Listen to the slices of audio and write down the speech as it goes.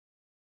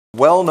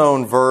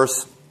Well-known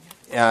verse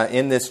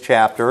in this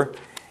chapter,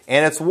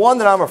 and it's one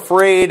that I'm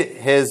afraid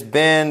has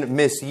been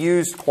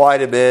misused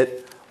quite a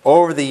bit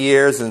over the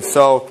years, and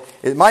so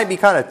it might be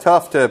kind of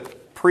tough to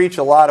preach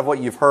a lot of what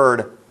you've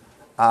heard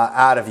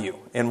out of you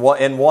in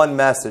one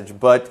message.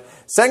 But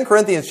 2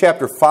 Corinthians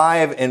chapter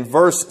 5 and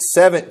verse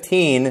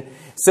 17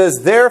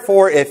 says,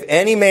 "Therefore, if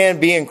any man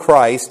be in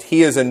Christ,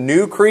 he is a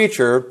new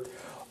creature.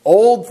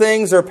 Old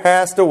things are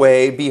passed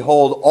away.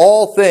 Behold,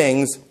 all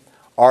things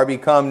are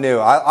become new."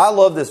 I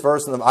love this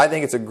verse. I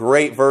think it's a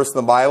great verse in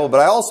the Bible,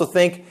 but I also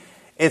think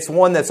it's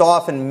one that's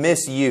often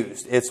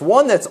misused. It's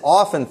one that's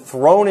often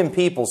thrown in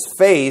people's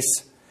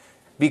face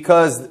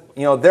because,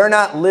 they're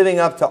not living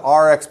up to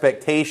our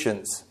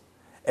expectations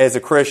as a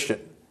Christian.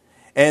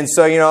 And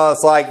so,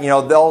 it's like,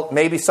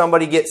 maybe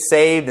somebody gets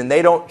saved and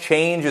they don't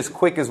change as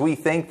quick as we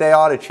think they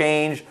ought to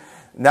change.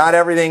 Not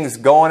everything's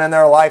going in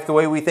their life the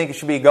way we think it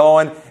should be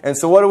going. And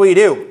so what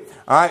do?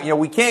 All right,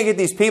 we can't get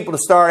these people to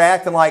start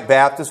acting like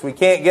Baptists. We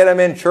can't get them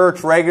in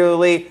church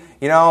regularly.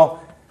 Yeah,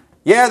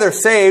 they're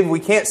saved. We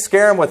can't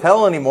scare them with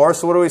hell anymore.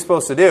 So what are we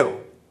supposed to do?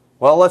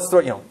 Well, let's throw,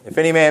 if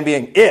any man be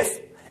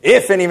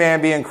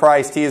in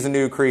Christ, he is a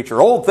new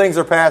creature. Old things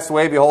are passed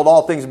away. Behold,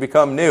 all things have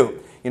become new.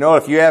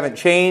 If you haven't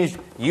changed,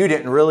 you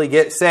didn't really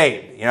get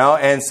saved.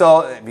 And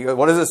so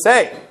what does it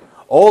say?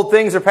 Old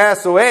things are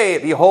passed away.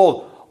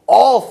 Behold,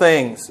 all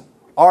things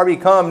are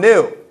become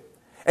new.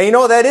 And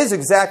that is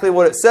exactly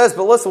what it says.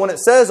 But listen, when it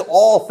says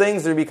all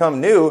things are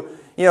become new,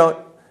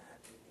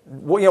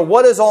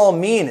 what does all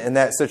mean in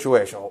that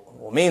situation?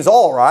 Well, it means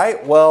all,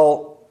 right?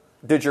 Well,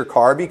 did your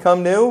car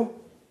become new?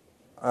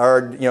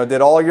 Or,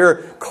 did all your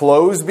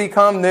clothes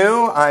become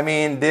new?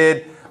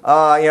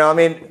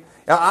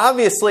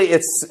 Obviously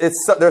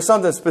there's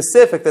something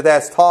specific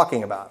that's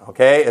talking about,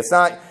 okay? It's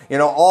not,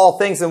 all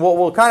things. And what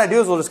we'll kind of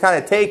do is we'll just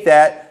kind of take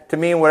that to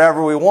mean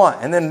whatever we want.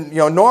 And then,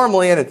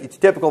 normally in a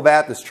typical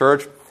Baptist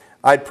church,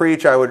 I'd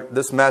preach, I would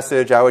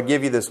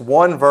give you this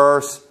one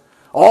verse,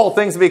 all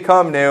things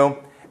become new,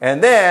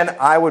 and then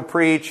I would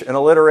preach an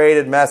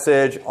alliterated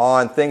message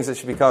on things that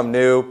should become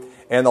new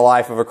in the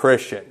life of a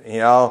Christian,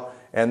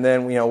 and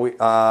then,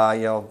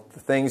 the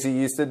things you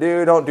used to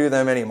do, don't do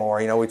them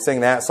anymore. We'd sing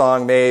that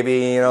song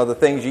maybe, the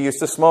things you used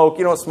to smoke,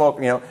 you don't smoke,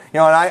 and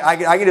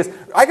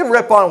I can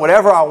rip on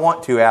whatever I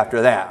want to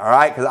after that, all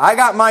right? Because I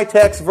got my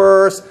text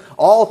verse,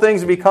 all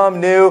things become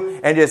new,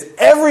 and just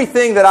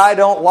everything that I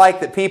don't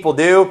like that people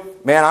do,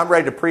 man, I'm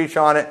ready to preach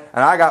on it,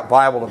 and I got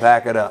Bible to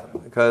back it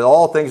up, because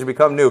all things have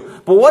become new.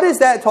 But what is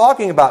that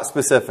talking about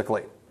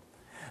specifically?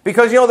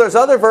 Because, there's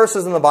other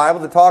verses in the Bible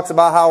that talks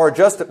about how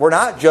we're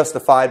not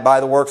justified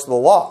by the works of the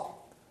law.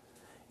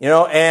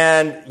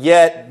 And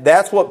yet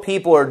that's what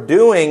people are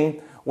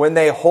doing when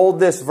they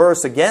hold this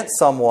verse against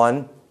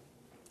someone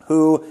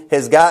who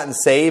has gotten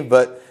saved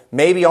but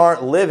maybe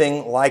aren't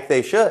living like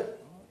they should.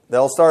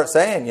 They'll start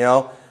saying,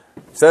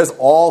 it says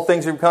all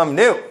things have become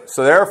new.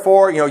 So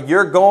therefore,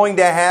 you're going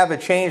to have a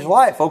changed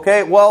life.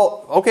 Okay,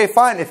 well, okay,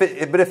 fine.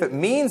 But if it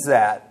means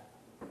that,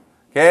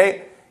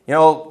 okay,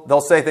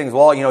 they'll say things,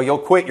 well, you'll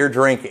quit your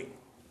drinking.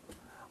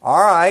 All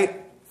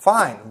right,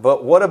 fine.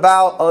 But what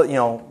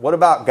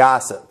about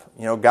gossip?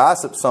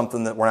 Gossip's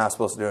something that we're not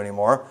supposed to do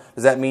anymore.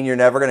 Does that mean you're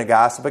never going to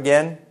gossip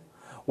again?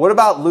 What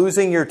about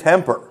losing your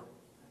temper?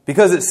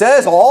 Because it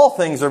says all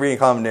things are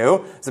become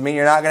new. Does it mean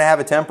you're not going to have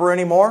a temper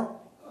anymore?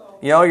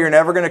 You're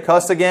never going to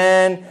cuss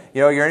again.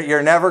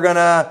 You're never going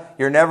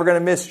to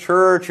miss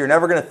church. You're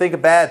never going to think a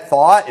bad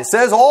thought. It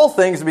says all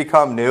things have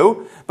become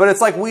new, but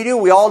it's like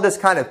we all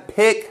just kind of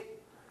pick,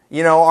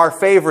 our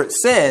favorite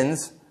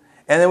sins,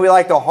 and then we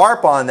like to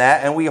harp on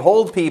that, and we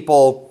hold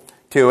people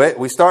to it.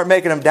 We start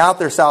making them doubt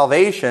their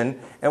salvation,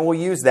 and we'll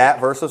use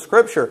that verse of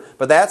Scripture.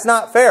 But that's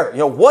not fair.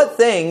 What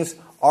things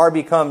are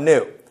become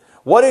new?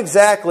 What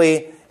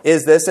exactly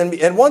is this?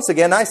 And once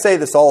again, I say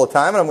this all the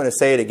time, and I'm going to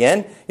say it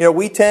again.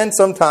 We tend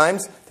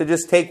sometimes to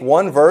just take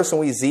one verse and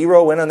we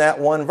zero in on that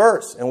one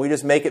verse, and we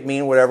just make it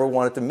mean whatever we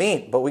want it to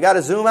mean. But we got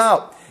to zoom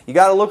out. You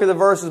got to look at the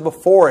verses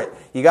before it.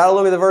 You got to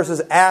look at the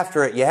verses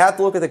after it. You have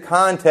to look at the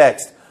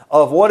context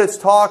of what it's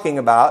talking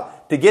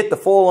about to get the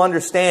full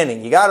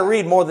understanding. You got to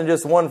read more than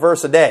just one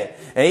verse a day,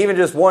 and even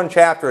just one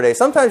chapter a day.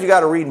 Sometimes you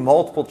got to read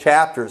multiple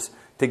chapters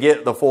to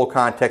get the full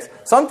context.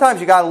 Sometimes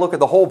you got to look at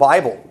the whole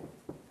Bible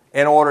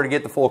in order to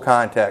get the full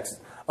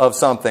context of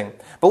something.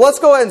 But let's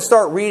go ahead and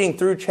start reading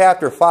through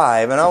chapter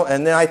 5,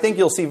 and then I think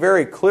you'll see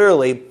very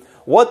clearly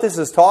what this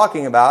is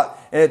talking about.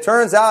 And it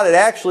turns out it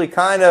actually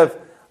kind of,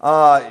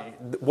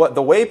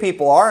 the way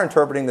people are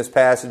interpreting this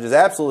passage is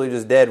absolutely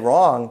just dead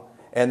wrong,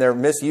 and they're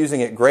misusing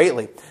it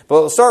greatly.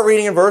 But we'll start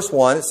reading in verse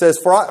 1. It says,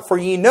 For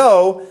ye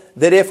know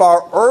that if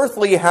our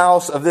earthly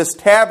house of this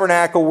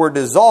tabernacle were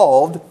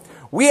dissolved,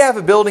 we have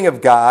a building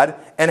of God,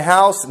 an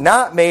house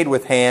not made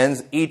with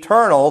hands,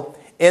 eternal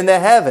in the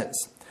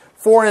heavens.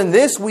 For in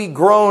this we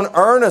groan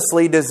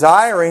earnestly,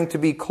 desiring to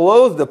be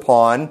clothed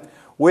upon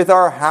with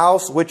our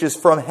house which is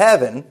from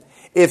heaven,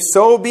 if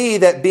so be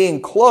that being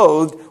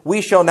clothed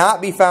we shall not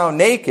be found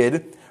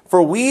naked.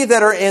 For we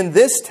that are in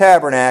this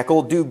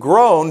tabernacle do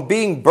groan,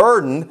 being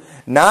burdened,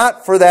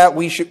 not for that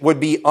we would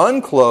be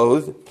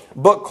unclothed,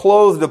 but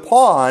clothed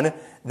upon,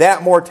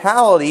 that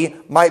mortality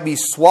might be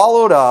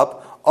swallowed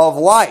up of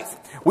life.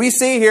 We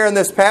see here in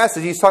this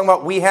passage, he's talking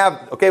about we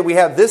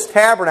have this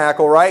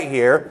tabernacle right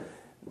here,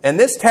 and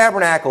this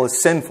tabernacle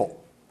is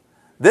sinful.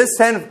 This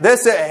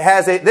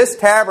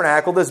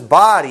tabernacle, this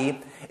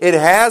body, it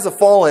has a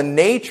fallen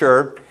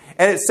nature,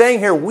 and it's saying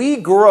here we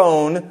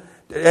groan,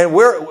 and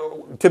we're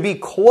to be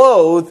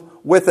clothed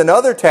with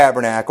another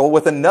tabernacle,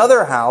 with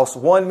another house,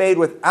 one made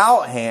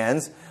without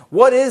hands.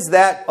 What is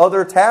that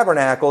other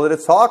tabernacle that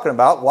it's talking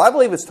about? Well, I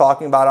believe it's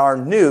talking about our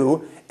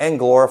new and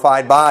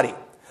glorified body.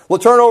 We'll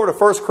turn over to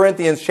 1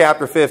 Corinthians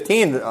chapter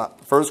 15.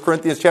 1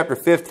 Corinthians chapter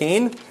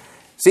 15.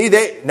 See,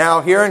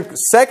 now here in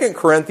 2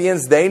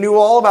 Corinthians, they knew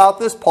all about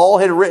this. Paul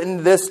had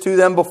written this to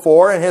them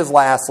before in his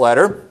last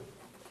letter.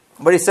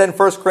 But he said in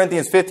 1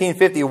 Corinthians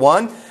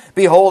 15:51,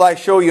 Behold, I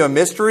show you a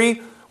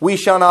mystery. We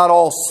shall not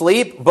all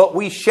sleep, but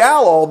we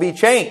shall all be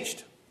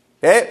changed.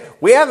 Okay?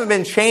 We haven't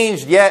been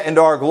changed yet into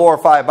our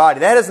glorified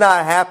body. That has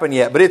not happened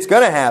yet, but it's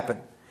going to happen.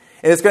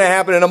 And it's going to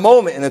happen in a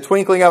moment, in the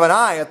twinkling of an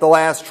eye, at the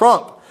last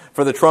trump.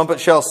 For the trumpet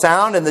shall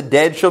sound, and the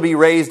dead shall be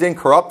raised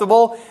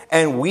incorruptible,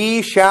 and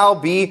we shall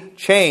be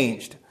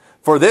changed.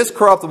 For this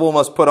corruptible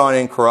must put on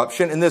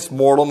incorruption, and this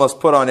mortal must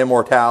put on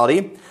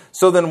immortality.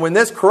 So then when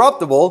this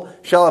corruptible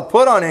shall have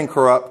put on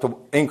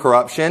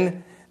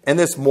incorruption, and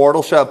this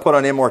mortal shall have put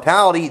on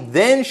immortality,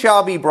 then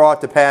shall be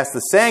brought to pass the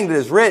saying that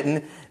is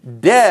written,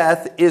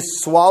 Death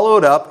is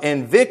swallowed up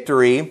in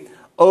victory.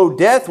 O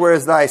death, where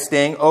is thy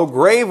sting? O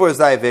grave, where is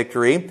thy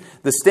victory?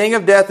 The sting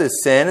of death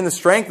is sin, and the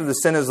strength of the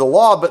sin is the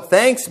law. But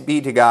thanks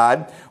be to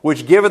God,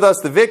 which giveth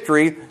us the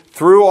victory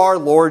through our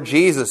Lord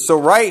Jesus.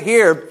 So right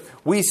here,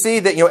 we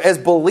see that as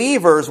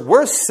believers,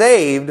 we're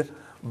saved,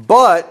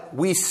 but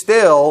we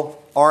still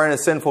are in a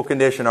sinful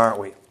condition, aren't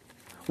we?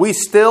 We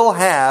still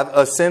have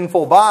a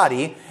sinful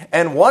body,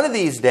 and one of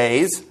these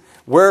days,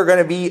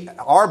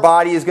 our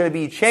body is going to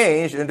be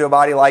changed into a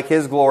body like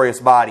His glorious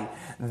body.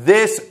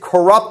 This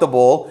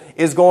corruptible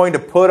is going to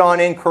put on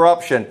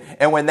incorruption.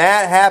 And when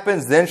that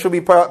happens, then shall be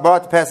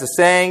brought to pass the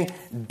saying,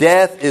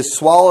 Death is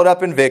swallowed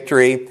up in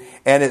victory.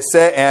 And it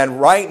said, and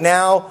right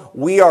now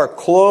we are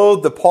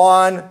clothed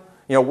upon,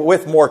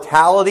 with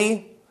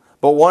mortality.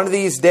 But one of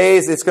these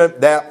days but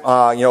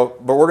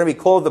we're going to be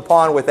clothed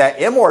upon with that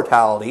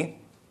immortality.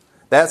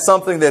 That's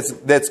something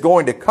that's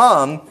going to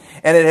come,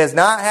 and it has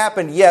not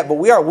happened yet. But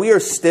we are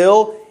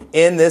still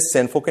in this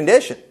sinful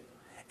condition.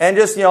 And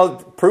just,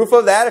 proof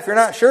of that, if you're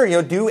not sure,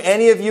 do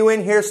any of you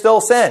in here still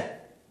sin?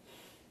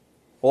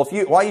 Well,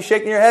 why are you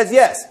shaking your heads?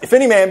 Yes. If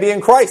any man be in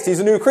Christ, he's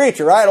a new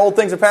creature, right? Old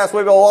things are passed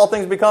away, but all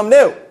things become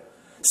new.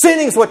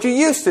 Sinning is what you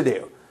used to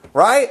do,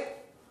 right?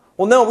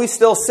 Well, no, we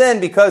still sin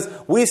because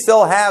we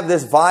still have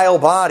this vile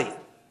body.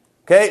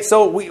 Okay,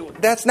 so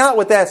that's not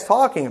what that's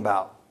talking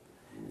about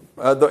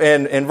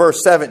in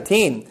verse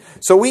 17.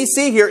 So we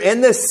see here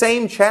in this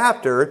same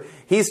chapter,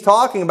 he's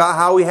talking about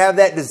how we have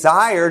that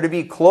desire to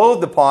be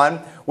clothed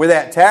upon with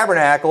that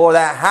tabernacle or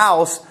that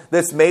house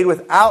that's made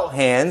without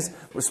hands.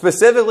 We're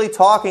specifically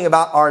talking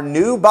about our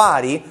new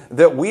body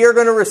that we are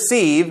going to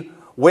receive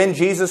when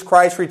Jesus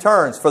Christ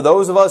returns. For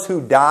those of us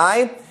who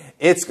die,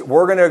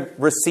 we're going to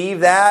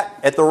receive that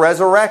at the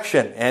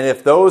resurrection. And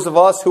if those of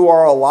us who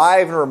are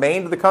alive and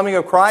remain to the coming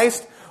of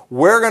Christ,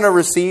 we're going to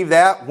receive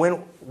that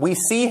when we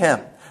see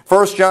Him.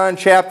 1 John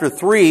chapter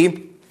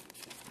 3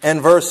 and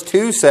verse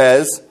 2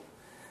 says,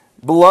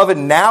 Beloved,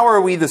 now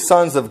are we the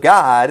sons of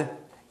God,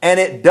 and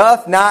it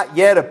doth not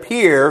yet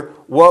appear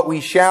what we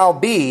shall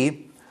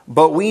be,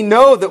 but we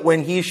know that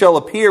when He shall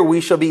appear,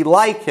 we shall be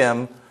like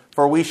Him,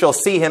 for we shall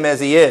see Him as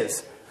He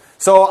is.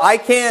 So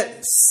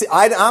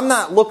I'm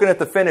not looking at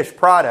the finished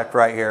product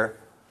right here.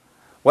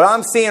 What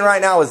I'm seeing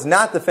right now is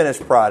not the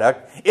finished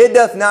product. It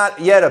doth not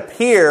yet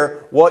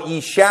appear what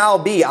ye shall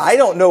be. I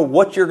don't know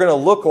what you're going to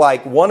look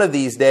like one of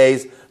these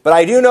days, but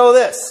I do know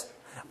this.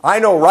 I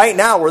know right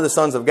now we're the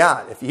sons of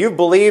God. If you've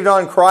believed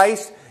on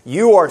Christ,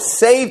 you are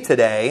saved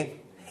today.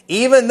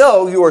 Even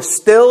though you are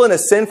still in a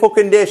sinful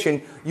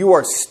condition, you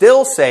are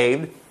still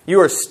saved.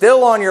 You are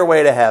still on your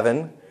way to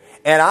heaven.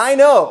 And I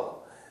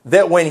know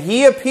that when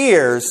He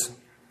appears,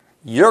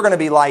 you're going to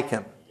be like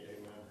Him.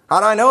 How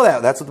do I know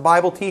that? That's what the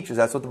Bible teaches.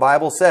 That's what the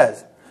Bible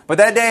says. But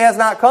that day has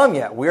not come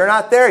yet. We are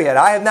not there yet.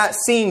 I have not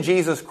seen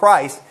Jesus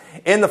Christ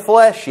in the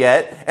flesh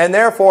yet, and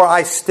therefore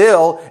I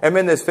still am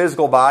in this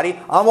physical body.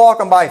 I'm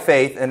walking by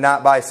faith and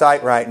not by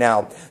sight right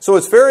now. So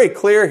it's very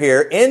clear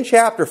here in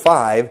chapter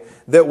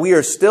 5 that we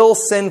are still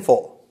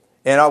sinful,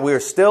 and we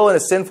are still in a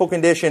sinful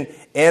condition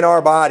in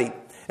our body.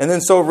 And then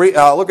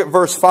look at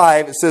verse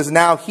 5. It says,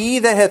 Now He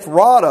that hath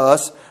wrought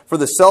us for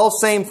the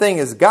selfsame thing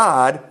is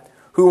God,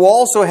 who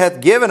also hath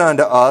given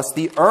unto us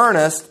the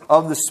earnest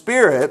of the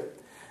Spirit.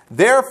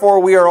 Therefore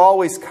we are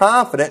always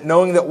confident,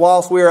 knowing that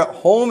whilst we are at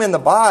home in the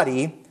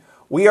body,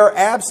 we are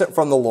absent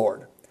from the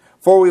Lord.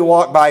 For we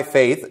walk by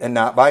faith and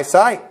not by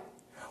sight.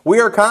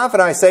 We are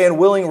confident, I say, and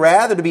willing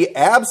rather to be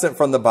absent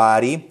from the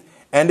body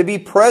and to be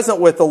present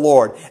with the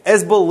Lord.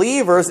 As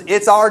believers,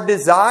 it's our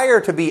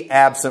desire to be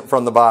absent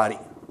from the body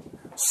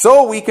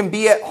so we can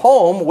be at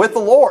home with the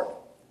Lord.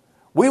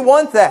 We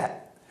want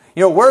that.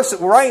 We're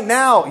right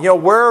now,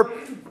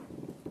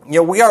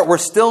 we're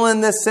still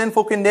in this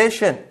sinful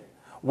condition.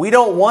 We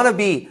don't want to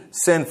be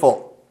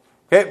sinful.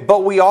 Okay?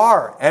 But we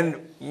are.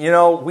 And you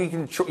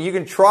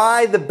can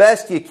try the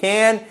best you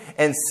can,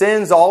 and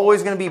sin's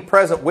always going to be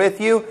present with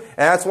you. And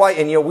that's why,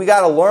 we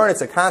got to learn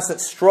it's a constant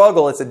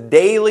struggle. It's a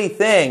daily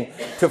thing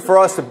for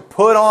us to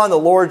put on the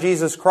Lord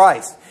Jesus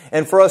Christ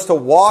and for us to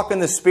walk in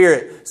the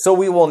Spirit so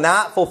we will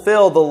not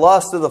fulfill the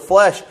lust of the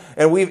flesh.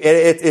 And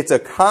it's a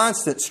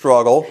constant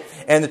struggle.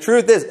 And the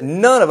truth is,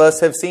 none of us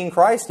have seen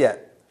Christ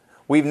yet.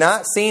 We've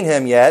not seen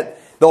Him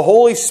yet. The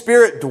Holy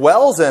Spirit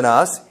dwells in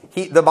us.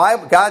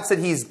 God said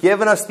He's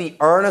given us the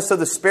earnest of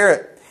the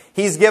Spirit.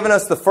 He's given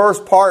us the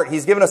first part.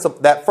 He's given us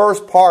that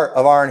first part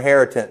of our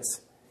inheritance.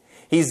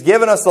 He's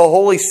given us the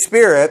Holy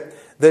Spirit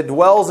that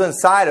dwells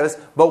inside of us,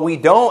 but we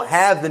don't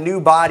have the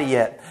new body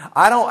yet.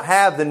 I don't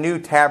have the new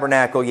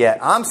tabernacle yet.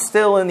 I'm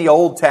still in the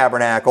old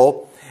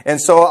tabernacle.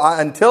 And so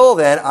until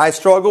then, I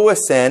struggle with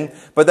sin.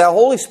 But that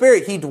Holy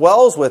Spirit, He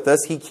dwells with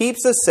us. He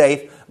keeps us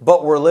safe,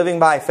 but we're living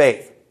by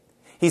faith.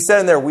 He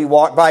said in there, we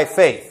walk by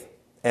faith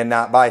and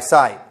not by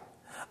sight.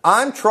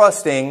 I'm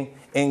trusting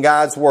in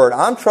God's Word.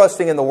 I'm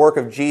trusting in the work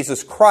of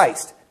Jesus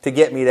Christ to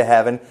get me to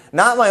heaven,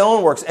 not my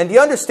own works. And do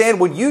you understand,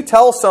 when you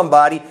tell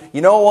somebody,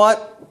 you know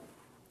what?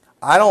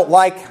 I don't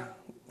like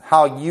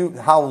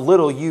how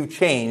little you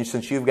changed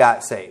since you've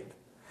got saved.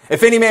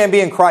 If any man be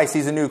in Christ,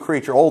 he's a new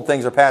creature. Old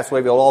things are passed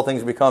away, behold, all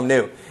things become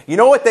new. You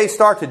know what they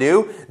start to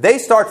do? They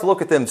start to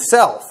look at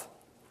themselves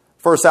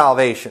for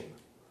salvation.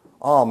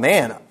 Oh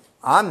man,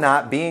 I'm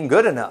not being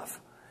good enough.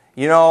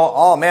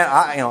 Oh man,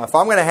 if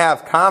I'm going to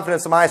have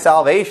confidence in my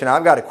salvation,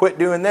 I've got to quit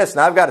doing this and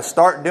I've got to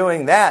start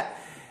doing that.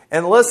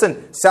 And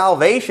listen,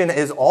 salvation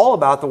is all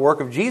about the work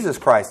of Jesus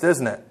Christ,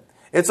 isn't it?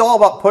 It's all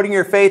about putting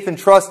your faith and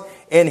trust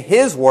in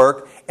His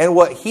work and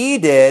what He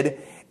did.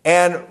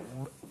 And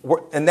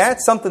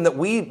that's something that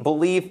we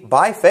believe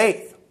by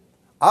faith.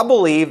 I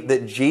believe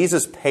that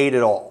Jesus paid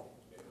it all.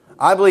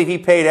 I believe He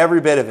paid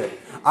every bit of it.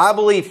 I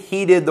believe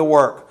He did the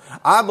work.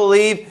 I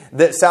believe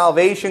that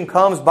salvation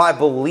comes by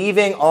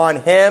believing on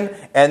Him,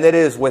 and that it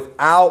is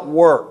without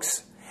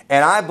works.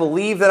 And I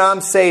believe that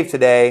I'm saved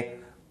today.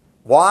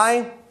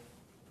 Why?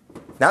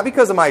 Not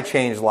because of my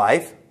changed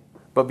life,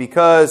 but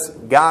because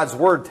God's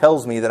Word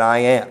tells me that I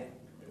am.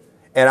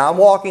 And I'm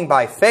walking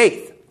by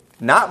faith,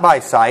 not by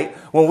sight.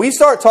 When we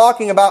start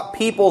talking about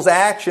people's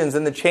actions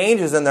and the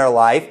changes in their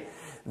life,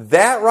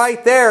 that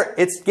right there,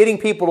 it's getting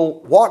people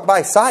to walk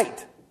by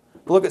sight.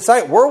 Look at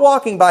sight. We're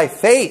walking by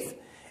faith,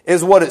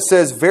 is what it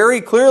says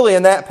very clearly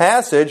in that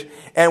passage.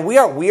 And we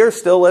are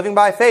still living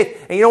by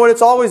faith. And you know what?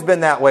 It's always been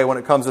that way when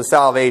it comes to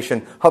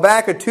salvation.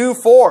 Habakkuk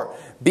 2:4.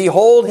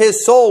 Behold,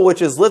 his soul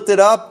which is lifted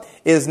up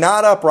is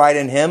not upright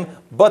in him,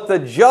 but the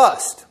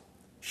just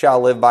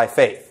shall live by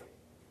faith.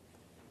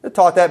 They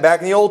taught that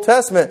back in the Old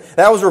Testament.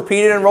 That was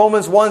repeated in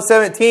Romans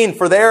 1:17.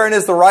 For therein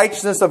is the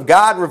righteousness of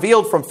God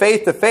revealed from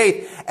faith to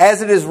faith,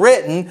 as it is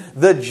written,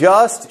 the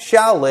just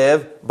shall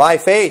live by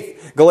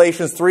faith.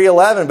 Galatians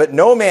 3:11. But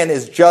no man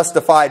is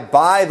justified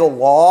by the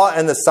law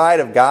in the sight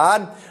of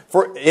God,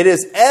 for it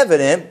is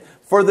evident,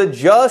 for the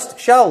just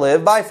shall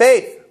live by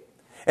faith.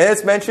 And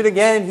it's mentioned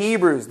again in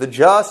Hebrews, the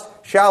just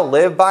shall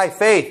live by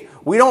faith.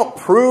 We don't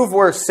prove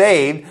we're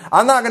saved.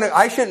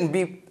 I shouldn't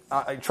be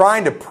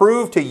trying to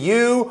prove to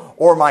you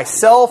or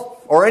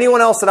myself or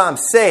anyone else that I'm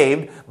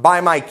saved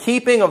by my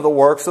keeping of the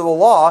works of the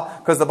law,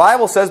 because the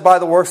Bible says, by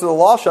the works of the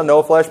law shall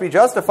no flesh be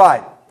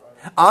justified.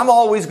 I'm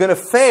always going to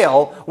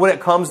fail when it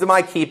comes to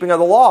my keeping of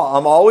the law.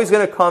 I'm always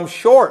going to come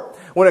short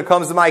when it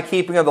comes to my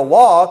keeping of the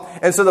law.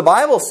 And so the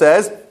Bible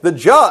says, the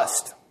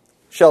just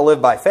shall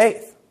live by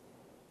faith.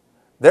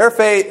 Their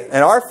faith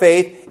and our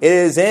faith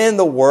is in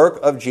the work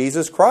of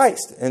Jesus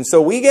Christ. And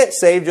so we get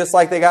saved just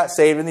like they got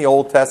saved in the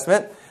Old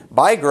Testament,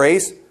 by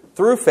grace,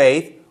 through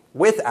faith,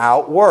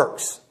 without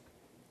works.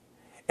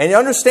 And you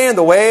understand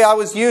the way I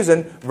was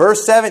using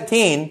verse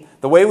 17,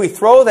 the way we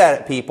throw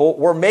that at people,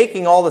 we're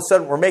making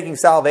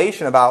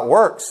salvation about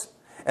works.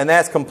 And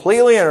that's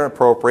completely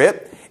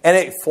inappropriate. And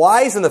it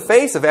flies in the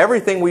face of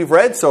everything we've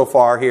read so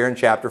far here in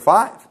chapter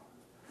 5.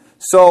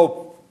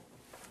 So,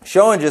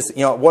 showing just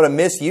what a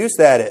misuse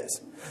that is.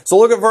 So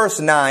look at verse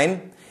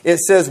 9. It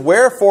says,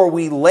 wherefore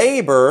we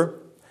labor,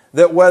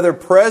 that whether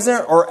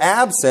present or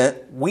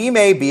absent, we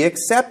may be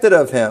accepted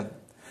of Him.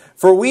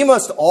 For we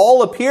must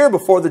all appear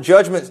before the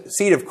judgment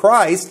seat of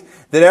Christ,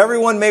 that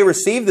everyone may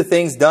receive the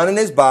things done in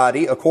his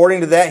body,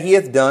 according to that he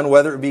hath done,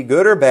 whether it be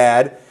good or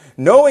bad.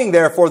 Knowing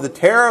therefore the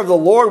terror of the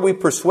Lord, we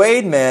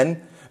persuade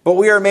men, but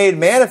we are made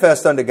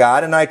manifest unto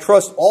God, and I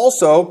trust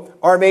also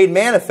are made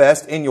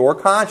manifest in your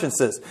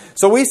consciences.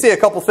 So we see a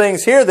couple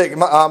things here that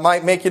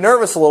might make you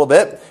nervous a little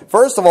bit.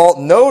 First of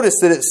all, notice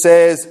that it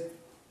says,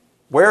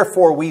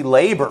 wherefore we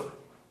labor.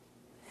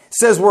 It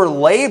says we're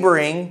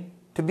laboring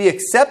to be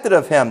accepted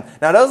of Him.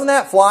 Now, doesn't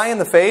that fly in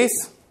the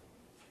face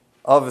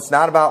of it's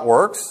not about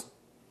works?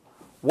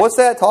 What's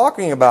that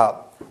talking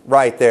about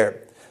right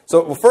there?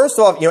 So, well, first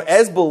off,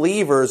 as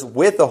believers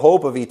with the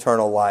hope of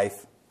eternal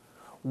life,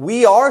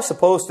 we are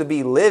supposed to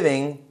be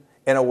living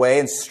in a way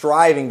and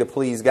striving to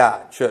please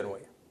God, shouldn't we?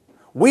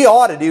 We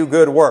ought to do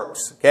good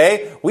works,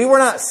 okay? We were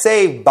not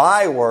saved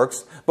by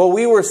works, but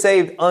we were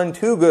saved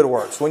unto good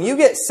works. When you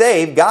get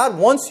saved, God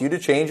wants you to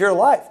change your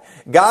life.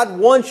 God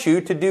wants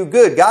you to do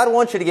good. God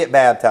wants you to get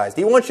baptized.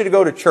 He wants you to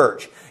go to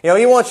church.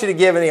 He wants you to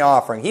give in the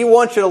offering. He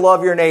wants you to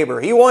love your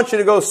neighbor. He wants you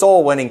to go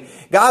soul winning.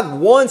 God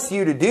wants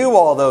you to do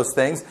all those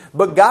things,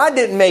 but God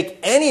didn't make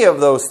any of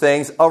those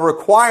things a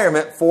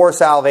requirement for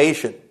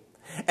salvation.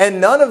 And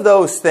none of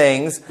those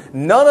things,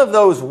 none of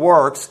those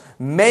works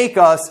make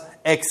us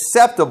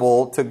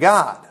acceptable to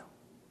God.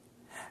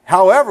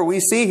 However,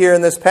 we see here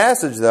in this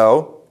passage,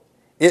 though,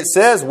 it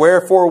says,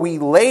 wherefore we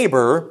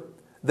labor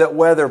that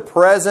whether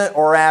present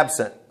or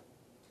absent,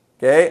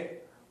 okay,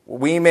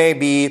 we may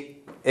be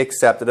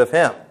accepted of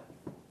Him.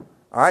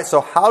 All right,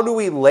 so how do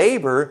we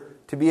labor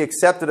to be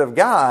accepted of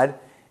God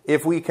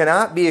if we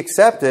cannot be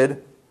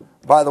accepted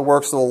by the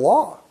works of the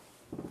law?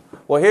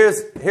 Well,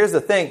 here's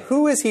the thing.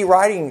 Who is he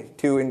writing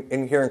to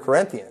in here in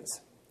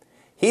Corinthians?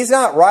 He's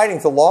not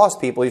writing to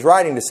lost people. He's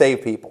writing to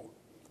saved people.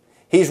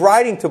 He's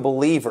writing to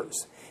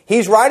believers.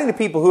 He's writing to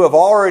people who have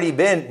already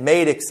been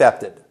made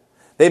accepted.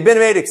 They've been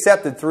made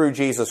accepted through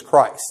Jesus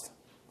Christ.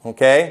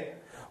 Okay?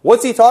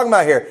 What's he talking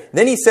about here?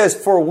 Then he says,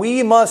 for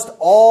we must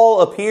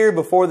all appear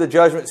before the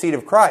judgment seat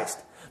of Christ.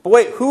 But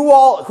wait, who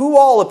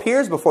all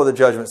appears before the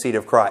judgment seat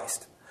of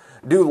Christ?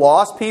 Do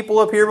lost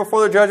people appear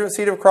before the judgment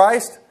seat of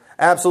Christ?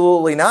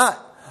 Absolutely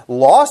not.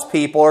 Lost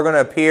people are going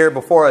to appear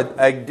before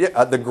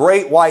the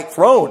great white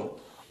throne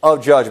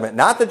of judgment,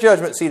 not the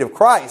judgment seat of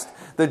Christ.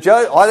 I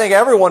think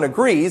everyone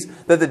agrees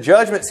that the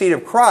judgment seat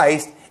of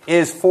Christ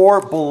is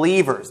for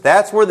believers.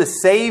 That's where the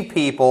saved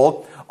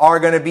people are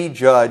going to be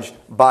judged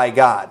by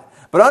God.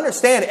 But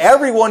understand,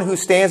 everyone who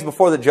stands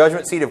before the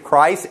judgment seat of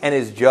Christ and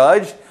is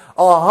judged,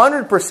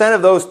 100%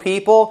 of those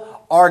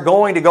people are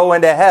going to go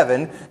into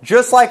heaven,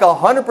 just like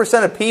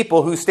 100% of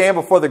people who stand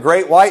before the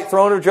great white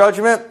throne of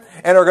judgment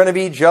and are going to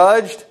be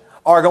judged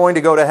are going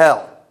to go to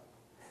hell.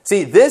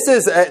 See, this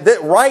is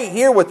right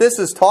here what this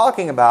is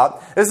talking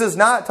about. This is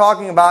not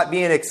talking about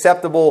being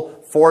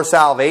acceptable for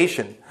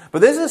salvation.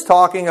 But this is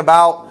talking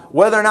about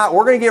whether or not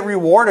we're going to get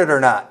rewarded or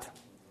not.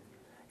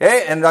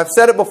 Okay? And I've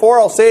said it before,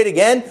 I'll say it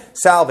again.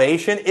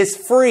 Salvation is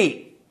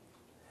free.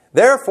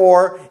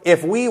 Therefore,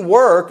 if we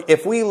work,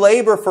 if we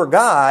labor for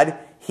God,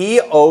 He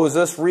owes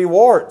us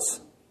rewards.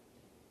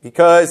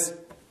 Because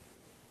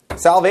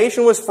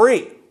salvation was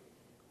free.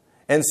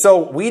 And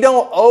so we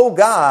don't owe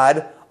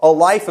God a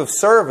life of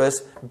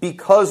service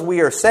because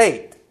we are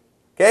saved.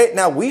 Okay?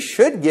 Now, we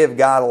should give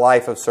God a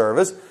life of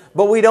service,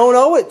 but we don't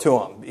owe it to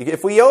Him.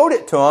 If we owed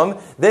it to Him,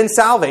 then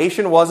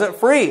salvation wasn't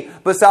free.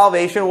 But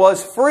salvation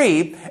was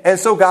free, and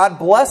so God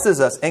blesses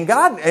us. And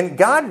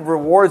God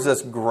rewards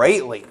us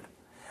greatly.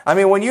 I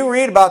mean, when you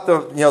read about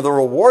the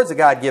rewards that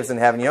God gives in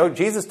heaven,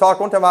 Jesus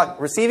talked one time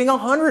about receiving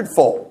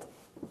 100-fold.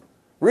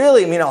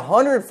 Really,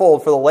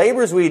 100-fold for the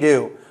labors we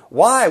do.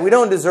 Why? We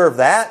don't deserve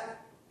that.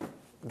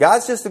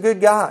 God's just a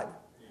good God.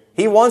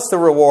 He wants to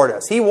reward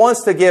us. He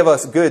wants to give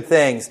us good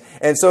things.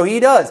 And so He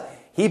does.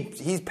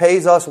 He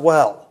pays us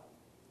well.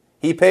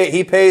 He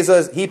pays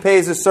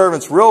His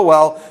servants real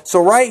well.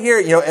 So right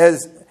here,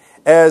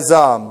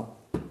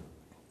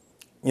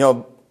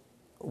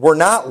 we're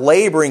not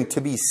laboring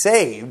to be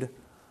saved,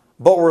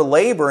 but we're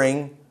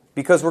laboring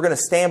because we're going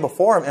to stand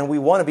before Him and we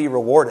want to be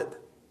rewarded.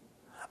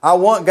 I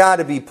want God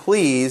to be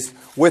pleased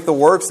with the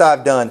works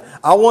I've done.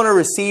 I want to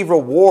receive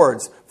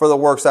rewards for the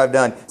works I've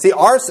done. See,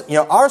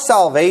 our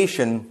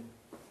salvation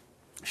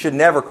should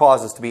never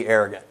cause us to be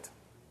arrogant.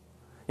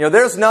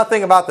 There's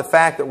nothing about the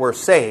fact that we're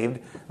saved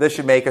that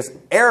should make us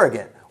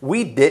arrogant.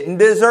 We didn't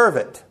deserve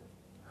it.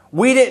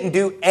 We didn't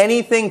do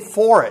anything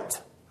for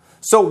it.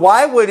 So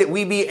why would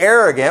we be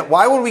arrogant?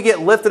 Why would we get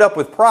lifted up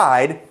with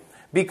pride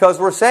because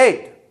we're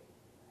saved?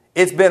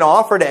 It's been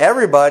offered to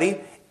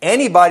everybody.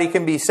 Anybody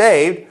can be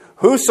saved.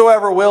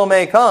 Whosoever will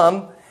may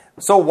come.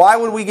 So why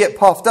would we get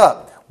puffed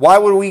up? Why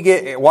would we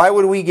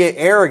get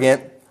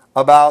arrogant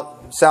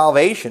about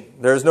salvation?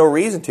 There's no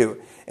reason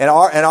to. And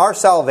our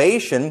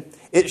salvation,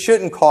 it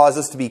shouldn't cause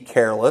us to be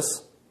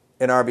careless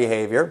in our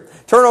behavior.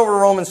 Turn over to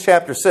Romans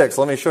chapter 6.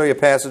 Let me show you a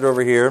passage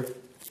over here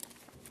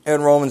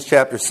in Romans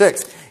chapter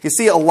 6. You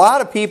see, a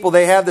lot of people,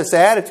 they have this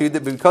attitude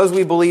that because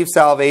we believe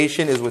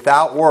salvation is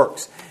without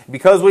works,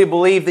 because we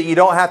believe that you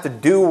don't have to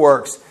do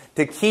works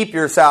to keep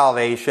your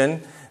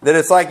salvation, that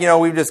it's like,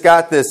 we've just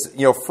got this,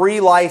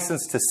 free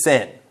license to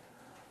sin.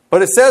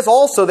 But it says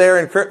also there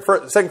in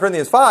 2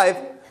 Corinthians 5,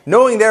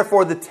 knowing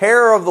therefore the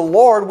terror of the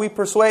Lord, we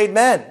persuade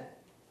men.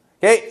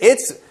 Okay,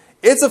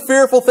 it's a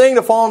fearful thing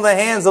to fall into the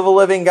hands of a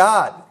living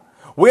God.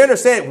 We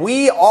understand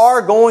we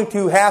are going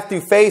to have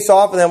to face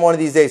off with Him one of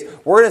these days.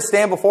 We're going to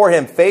stand before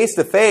Him face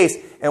to face,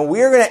 and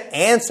we're going to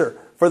answer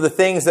for the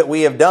things that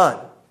we have done.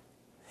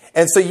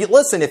 And so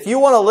listen, if you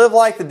want to live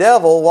like the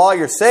devil while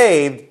you're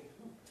saved,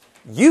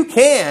 you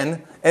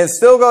can and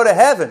still go to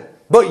heaven.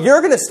 But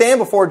you're going to stand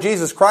before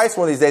Jesus Christ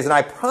one of these days, and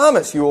I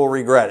promise you will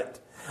regret it.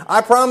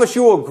 I promise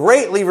you will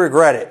greatly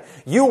regret it.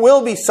 You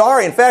will be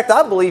sorry. In fact,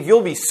 I believe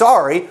you'll be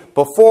sorry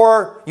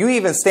before you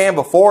even stand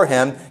before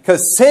Him,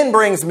 because sin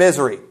brings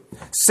misery.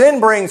 Sin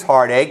brings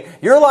heartache.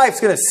 Your life's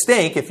going to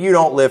stink if you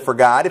don't live for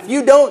God. If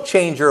you don't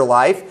change your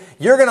life,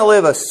 you're going to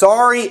live a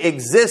sorry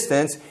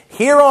existence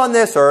here on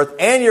this earth,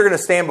 and you're going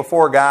to stand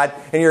before God,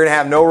 and you're going to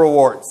have no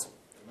rewards.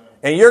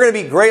 And you're going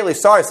to be greatly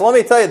sorry. So let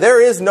me tell you,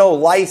 there is no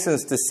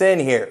license to sin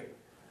here,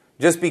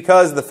 just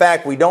because of the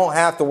fact we don't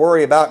have to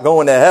worry about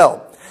going to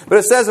hell. But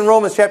it says in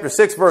Romans chapter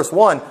 6, verse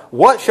 1,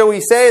 what shall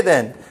we say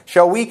then?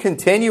 Shall we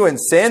continue in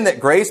sin that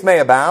grace may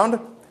abound?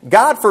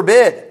 God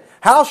forbid.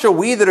 How shall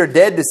we that are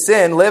dead to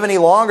sin live any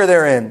longer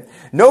therein?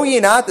 Know ye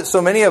not that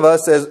so many of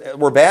us as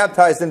were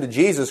baptized into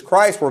Jesus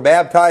Christ were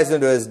baptized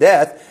into His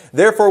death?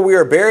 Therefore we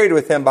are buried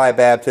with Him by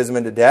baptism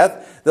into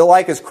death, that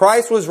like as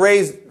Christ was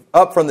raised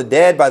up from the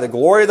dead by the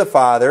glory of the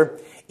Father,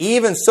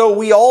 even so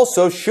we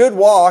also should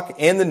walk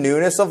in the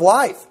newness of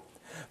life.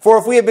 For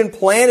if we have been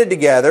planted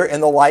together in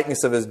the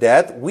likeness of His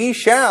death, we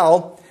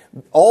shall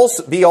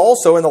also be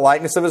also in the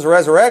likeness of His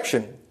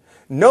resurrection.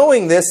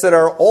 Knowing this, that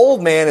our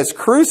old man is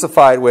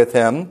crucified with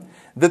Him,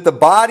 that the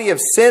body of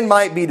sin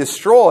might be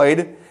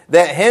destroyed,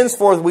 that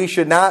henceforth we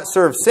should not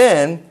serve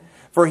sin.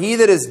 For he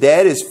that is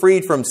dead is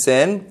freed from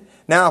sin.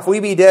 Now if we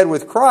be dead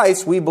with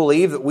Christ, we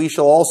believe that we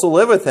shall also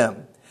live with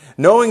Him.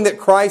 Knowing that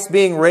Christ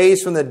being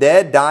raised from the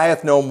dead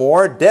dieth no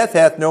more, death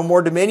hath no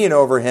more dominion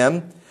over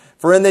Him.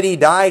 For in that He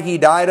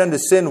died unto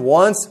sin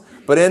once,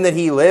 but in that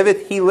He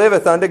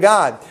liveth unto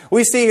God.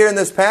 We see here in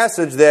this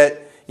passage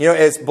that,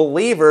 as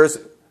believers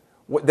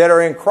that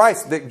are in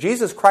Christ, that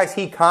Jesus Christ,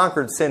 He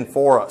conquered sin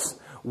for us.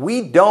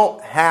 We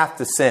don't have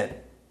to sin.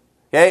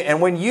 Okay?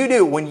 And when you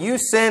do, when you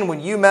sin, when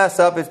you mess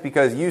up, it's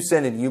because you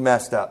sinned and you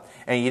messed up.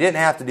 And you didn't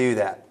have to do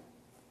that.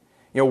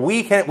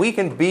 We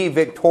can be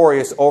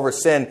victorious over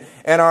sin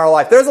in our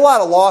life. There's a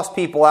lot of lost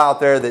people out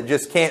there that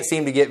just can't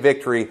seem to get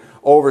victory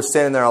over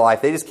sin in their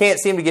life. They just can't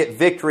seem to get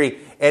victory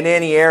in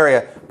any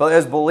area. But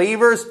as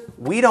believers,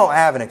 we don't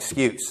have an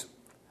excuse.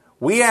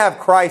 We have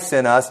Christ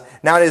in us.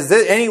 Now, is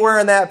it anywhere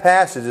in that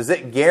passage, does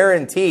it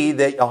guarantee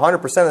that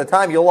 100% of the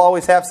time you'll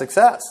always have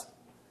success?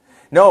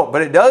 No,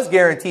 but it does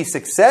guarantee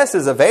success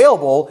is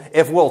available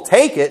if we'll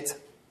take it,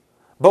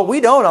 but we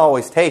don't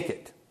always take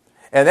it.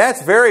 And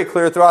that's very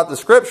clear throughout the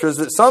Scriptures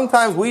that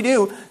sometimes we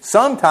do,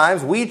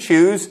 sometimes we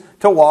choose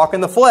to walk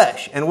in the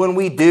flesh. And when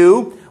we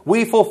do,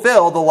 we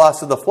fulfill the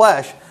lust of the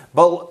flesh.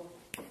 But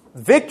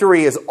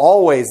victory is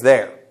always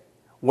there.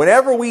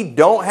 Whenever we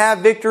don't have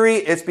victory,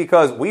 it's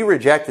because we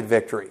rejected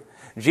victory.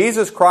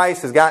 Jesus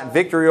Christ has gotten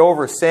victory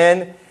over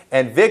sin,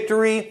 and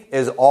victory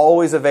is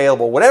always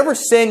available. Whatever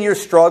sin you're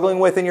struggling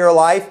with in your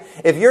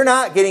life, if you're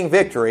not getting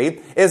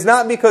victory, it's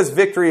not because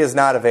victory is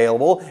not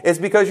available. It's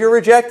because you're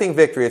rejecting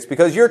victory. It's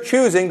because you're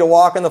choosing to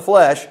walk in the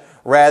flesh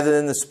rather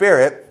than the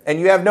Spirit, and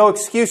you have no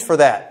excuse for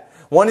that.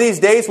 One of these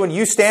days when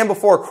you stand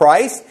before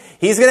Christ,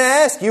 He's going to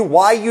ask you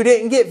why you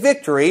didn't get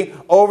victory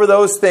over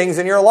those things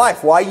in your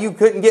life. Why you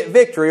couldn't get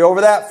victory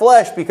over that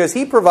flesh, because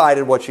He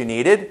provided what you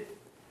needed.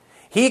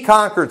 He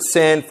conquered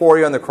sin for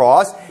you on the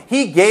cross.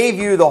 He gave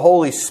you the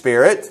Holy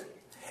Spirit.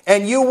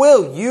 And you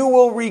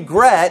will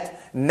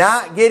regret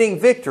not getting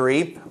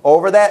victory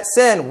over that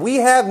sin. We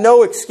have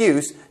no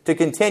excuse to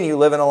continue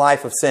living a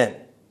life of sin.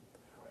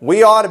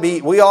 We ought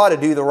to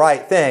do the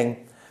right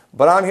thing.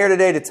 But I'm here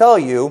today to tell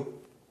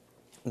you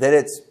that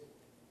it's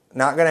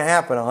not going to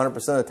happen 100%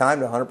 of the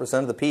time to 100%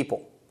 of the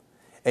people.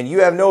 And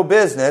you have no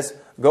business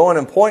going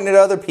and pointing at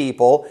other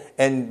people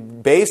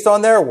and based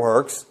on their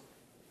works,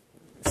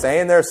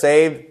 saying they're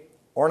saved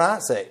or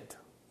not saved.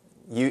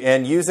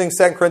 And using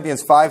 2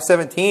 Corinthians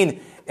 5:17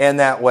 in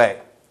that way.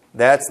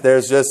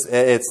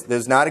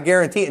 There's not a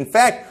guarantee. In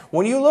fact,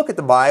 when you look at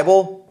the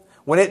Bible,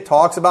 when it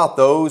talks about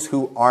those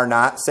who are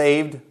not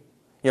saved,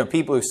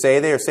 people who say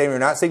they are saved or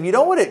not saved, you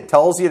know what it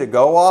tells you to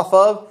go off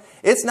of?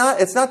 It's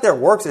not their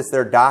works, it's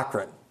their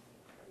doctrine.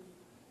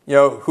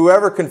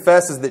 Whoever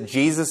confesses that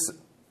Jesus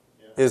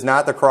is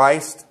not the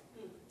Christ,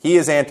 he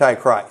is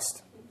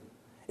Antichrist.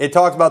 It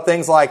talks about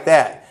things like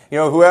that.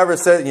 Whoever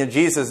says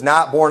Jesus is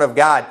not born of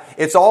God,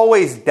 it's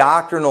always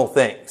doctrinal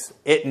things.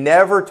 It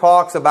never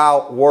talks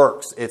about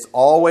works. It's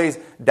always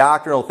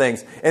doctrinal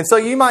things. And so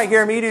you might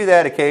hear me do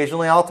that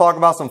occasionally. I'll talk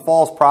about some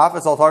false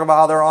prophets. I'll talk about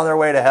how they're on their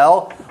way to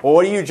hell. Well,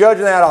 what are you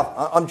judging that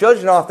off? I'm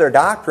judging off their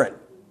doctrine.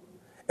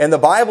 And the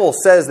Bible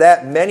says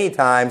that many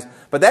times,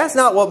 but that's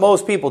not what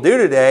most people do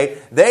today.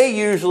 They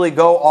usually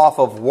go off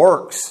of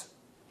works.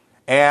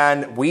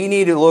 And we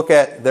need to look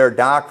at their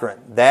doctrine.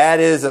 That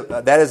is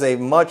a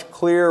much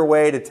clearer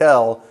way to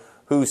tell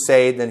who's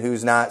saved and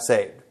who's not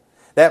saved.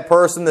 That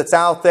person that's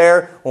out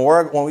there,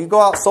 when we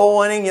go out soul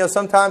winning,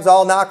 sometimes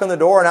I'll knock on the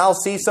door and I'll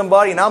see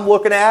somebody and I'm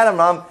looking at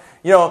them.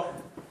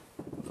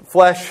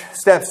 Flesh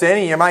steps in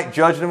and you might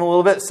judge them a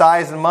little bit,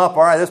 size them up.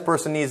 All right, this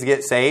person needs to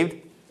get saved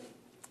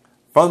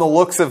from the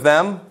looks of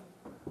them.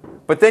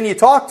 But then you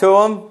talk to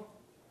them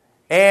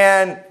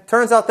and it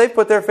turns out they've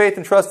put their faith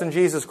and trust in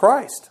Jesus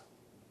Christ.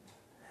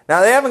 Now,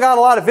 they haven't got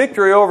a lot of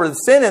victory over the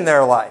sin in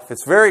their life.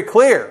 It's very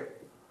clear.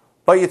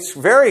 But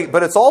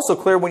it's also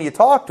clear when you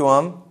talk to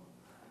them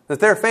that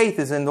their faith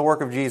is in the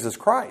work of Jesus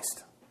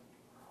Christ.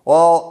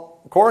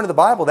 Well, according to the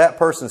Bible, that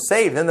person's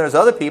saved. Then there's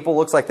other people,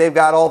 looks like they've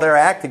got all their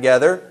act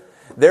together.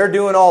 They're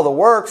doing all the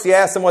works. You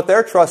ask them what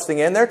they're trusting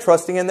in. They're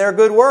trusting in their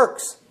good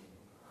works.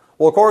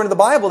 Well, according to the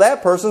Bible,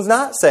 that person's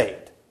not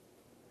saved.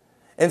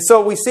 And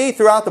so we see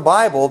throughout the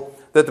Bible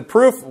that the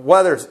proof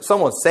whether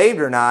someone's saved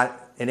or not,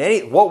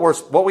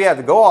 what we have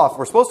to go off,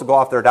 we're supposed to go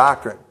off their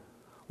doctrine,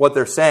 what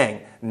they're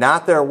saying,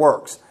 not their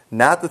works,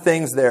 not the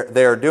things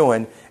they're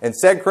doing. In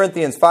 2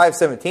 Corinthians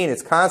 5:17,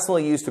 it's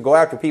constantly used to go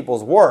after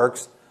people's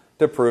works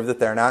to prove that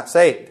they're not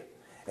saved,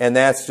 and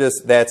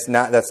that's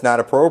not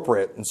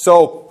appropriate. And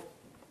so,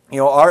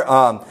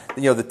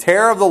 the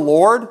terror of the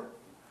Lord,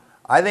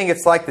 I think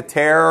it's like the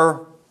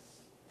terror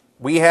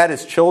we had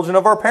as children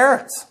of our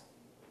parents.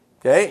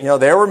 Okay,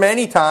 there were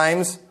many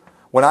times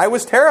when I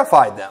was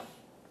terrified of them.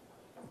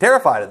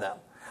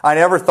 I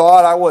never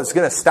thought I was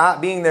going to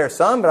stop being their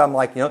son, but I'm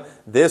like,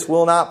 this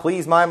will not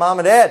please my mom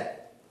and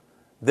dad.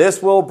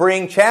 This will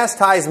bring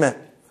chastisement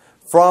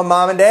from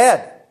mom and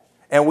dad.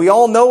 And we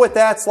all know what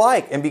that's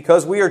like. And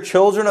because we are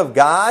children of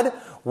God,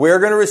 we're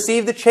going to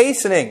receive the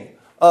chastening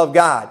of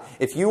God.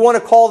 If you want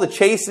to call the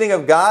chastening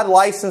of God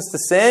license to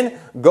sin,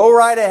 go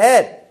right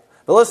ahead.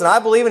 But listen, I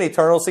believe in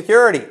eternal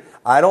security.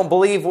 I don't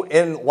believe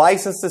in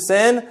license to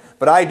sin,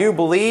 but I do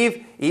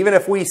believe even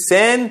if we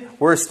sin,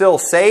 we're still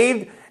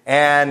saved.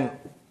 And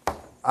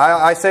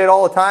I say it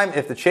all the time,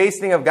 if the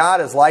chastening of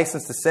God is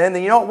license to sin,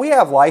 then we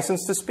have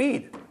license to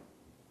speed.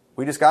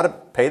 We just got to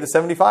pay the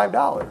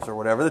 $75 or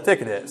whatever the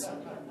ticket is.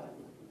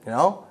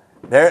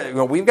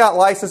 We've got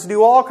license to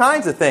do all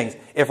kinds of things.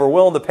 If we're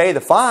willing to pay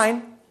the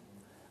fine,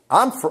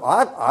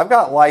 I've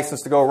got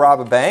license to go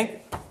rob a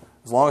bank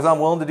as long as I'm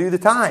willing to do the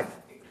time.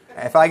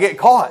 If I get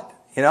caught,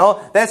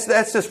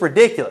 that's just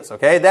ridiculous.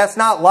 Okay, that's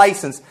not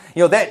licensed.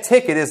 That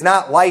ticket is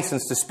not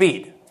licensed to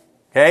speed.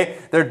 Okay,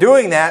 they're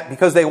doing that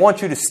because they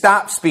want you to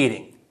stop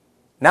speeding,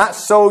 not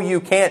so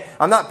you can't.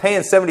 I'm not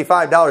paying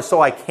 $75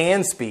 so I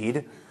can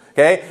speed.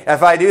 Okay,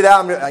 if I do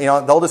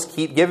that, they'll just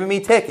keep giving me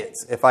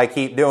tickets if I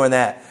keep doing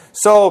that.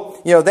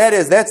 So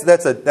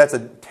that's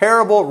a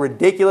terrible,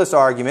 ridiculous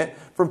argument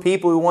from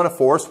people who want to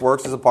force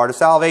works as a part of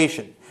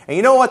salvation. And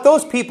you know what?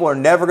 Those people are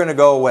never going to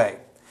go away.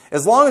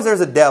 As long as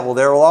there's a devil,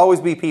 there will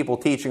always be people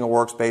teaching a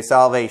works-based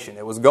salvation.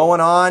 It was going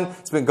on.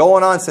 It's been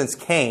going on since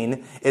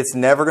Cain. It's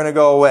never going to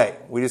go away.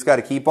 We just got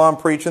to keep on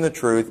preaching the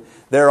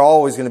truth. They're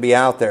always going to be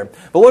out there.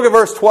 But look at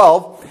verse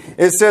 12.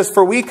 It says,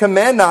 "For we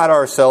commend not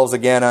ourselves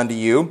again unto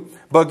you,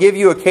 but give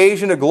you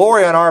occasion to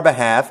glory on our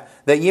behalf,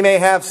 that ye may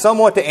have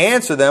somewhat to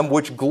answer them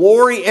which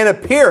glory in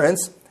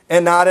appearance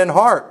and not in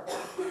heart.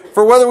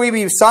 For whether we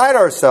be beside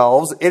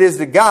ourselves, it is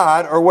to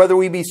God, or whether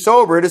we be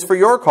sober, it is for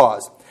your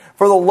cause.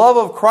 For the love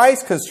of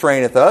Christ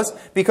constraineth us,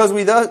 because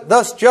we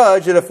thus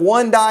judge that if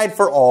one died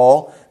for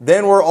all,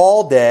 then we're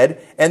all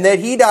dead, and that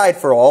he died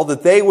for all,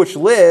 that they which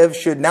live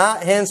should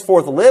not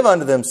henceforth live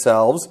unto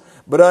themselves,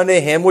 but unto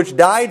him which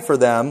died for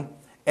them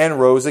and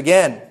rose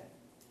again."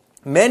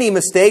 Many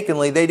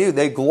mistakenly,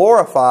 they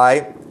glorify,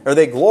 or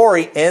they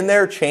glory in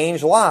their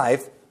changed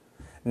life,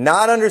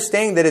 not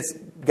understanding that it's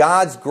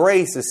God's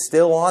grace is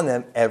still on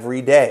them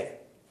every day.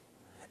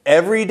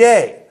 Every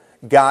day,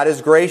 God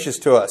is gracious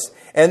to us.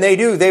 And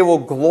they will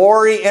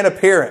glory in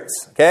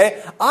appearance.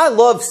 Okay? I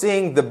love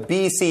seeing the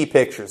BC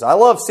pictures. I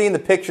love seeing the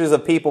pictures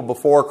of people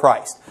before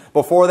Christ,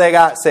 before they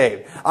got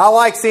saved. I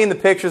like seeing the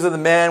pictures of the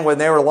men when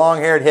they were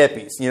long-haired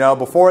hippies,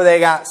 before they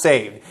got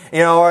saved.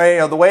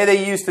 Or the way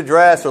they used to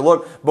dress or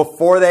look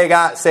before they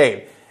got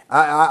saved.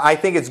 I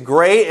think it's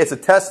great. It's a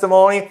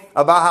testimony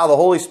about how the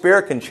Holy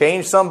Spirit can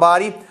change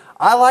somebody.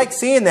 I like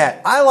seeing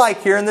that. I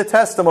like hearing the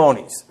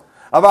testimonies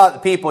about the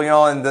people,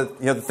 and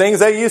the things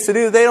they used to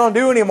do they don't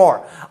do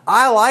anymore.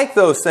 I like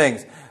those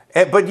things.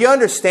 But you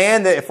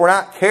understand that if we're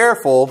not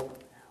careful,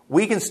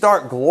 we can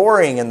start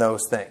glorying in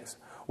those things.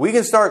 We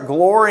can start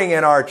glorying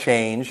in our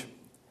change,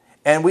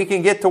 and we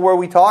can get to where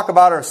we talk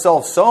about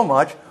ourselves so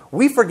much,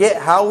 we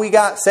forget how we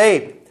got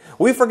saved.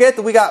 We forget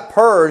that we got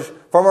purged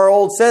from our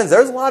old sins.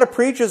 There's a lot of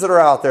preachers that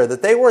are out there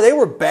that they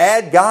were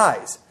bad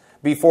guys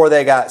before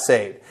they got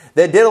saved.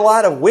 They did a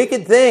lot of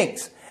wicked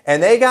things.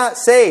 And they got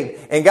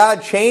saved, and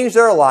God changed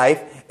their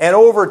life, and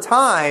over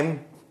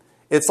time,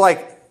 it's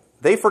like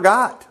they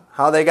forgot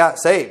how they got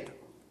saved.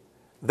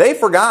 They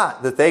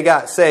forgot that they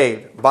got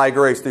saved by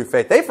grace through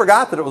faith. They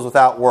forgot that it was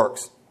without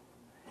works.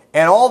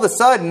 And all of a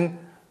sudden,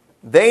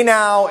 they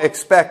now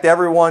expect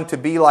everyone to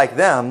be like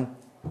them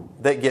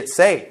that get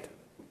saved.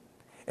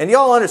 And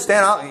y'all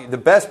understand, the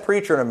best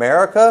preacher in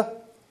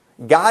America,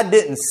 God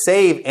didn't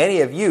save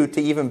any of you to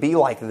even be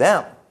like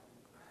them.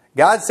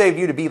 God saved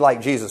you to be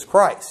like Jesus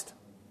Christ.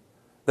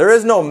 There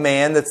is no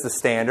man that's the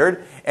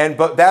standard,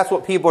 but that's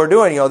what people are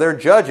doing. They're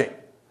judging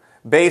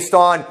based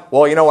on,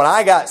 when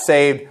I got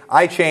saved,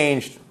 I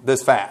changed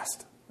this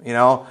fast.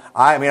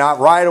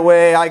 Right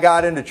away I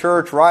got into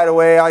church. Right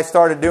away I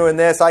started doing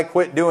this. I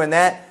quit doing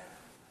that.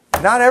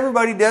 Not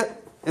everybody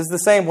is the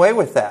same way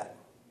with that.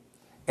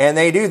 And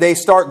they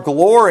start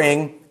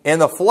glorying in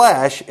the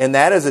flesh, and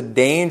that is a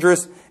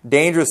dangerous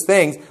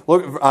thing.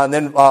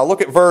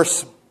 Look at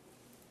verse.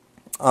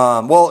 We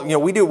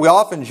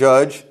often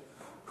judge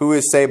who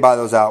is saved by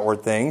those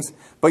outward things,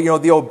 but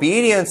the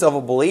obedience of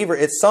a believer,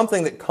 it's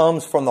something that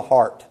comes from the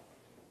heart,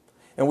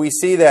 and we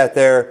see that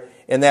there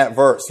in that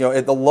verse.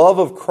 The love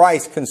of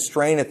Christ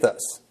constraineth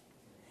us.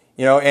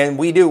 And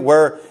we do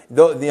where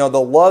the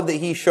love that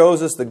He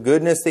shows us, the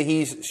goodness that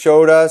He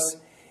showed us,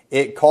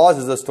 it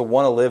causes us to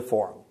want to live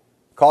for Him.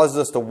 It causes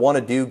us to want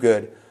to do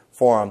good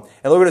for Him.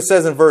 And look what it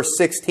says in verse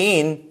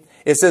 16.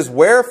 It says,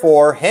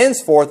 "Wherefore,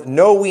 henceforth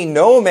know we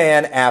no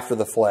man after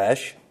the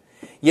flesh.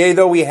 Yea,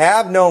 though we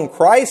have known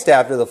Christ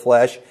after the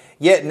flesh,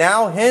 yet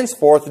now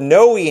henceforth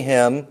know we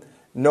Him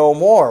no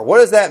more." What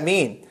does that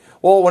mean?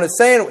 Well, when it's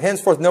saying,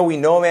 "Henceforth know we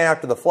no man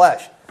after the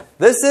flesh,"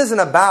 this isn't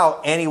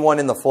about anyone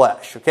in the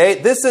flesh.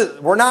 Okay,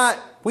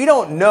 we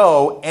don't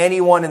know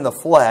anyone in the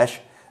flesh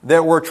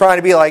that we're trying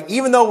to be like,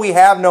 even though we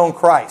have known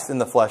Christ in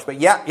the flesh, but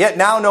yet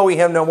now know we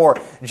Him no more.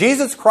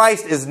 Jesus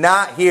Christ is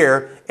not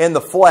here in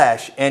the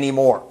flesh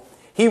anymore.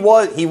 He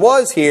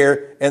was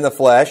here in the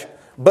flesh,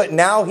 but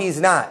now He's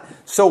not.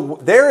 So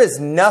there is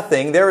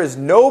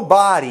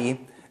nobody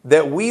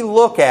that we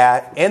look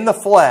at in the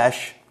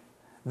flesh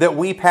that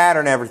we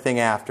pattern everything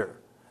after,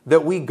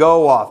 that we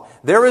go off.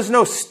 There is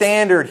no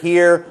standard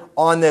here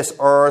on this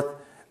earth,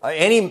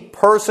 any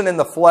person in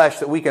the flesh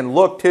that we can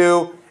look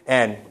to,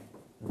 and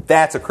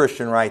that's a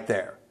Christian right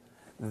there.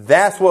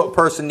 That's what a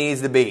person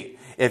needs to be.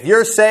 If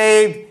you're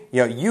saved,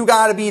 you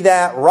got to be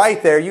that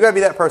right there. You got to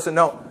be that person.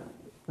 No,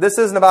 this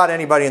isn't about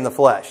anybody in the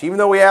flesh. Even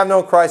though we have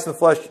known Christ in the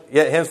flesh,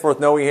 yet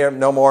henceforth know we Him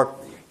no more.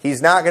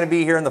 He's not going to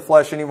be here in the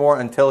flesh anymore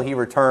until He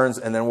returns,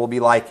 and then we'll be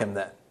like Him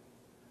then.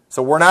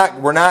 So we're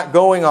not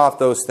going off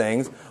those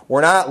things.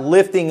 We're not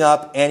lifting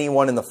up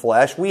anyone in the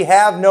flesh. We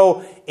have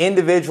no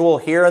individual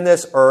here on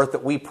this earth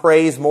that we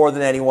praise more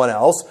than anyone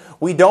else.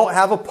 We don't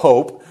have a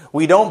pope.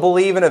 We don't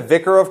believe in a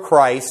vicar of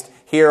Christ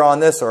here on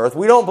this earth.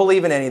 We don't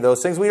believe in any of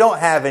those things. We don't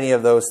have any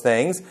of those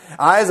things.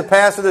 I, as a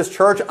pastor of this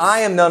church,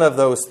 I am none of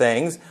those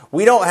things.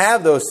 We don't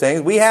have those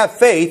things. We have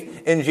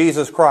faith in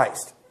Jesus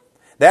Christ.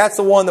 That's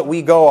the one that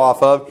we go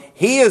off of.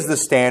 He is the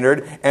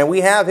standard, and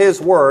we have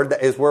His Word.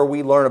 That is where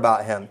we learn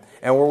about Him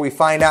and where we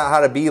find out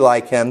how to be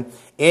like Him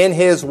in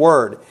His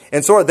Word.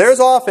 And so there's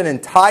often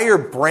entire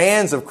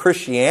brands of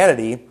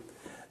Christianity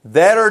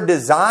that are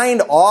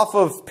designed off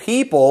of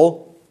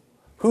people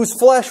whose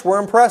flesh we're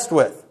impressed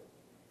with.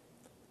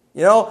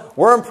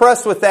 We're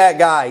impressed with that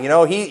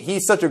guy.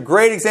 He's such a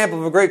great example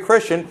of a great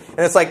Christian. And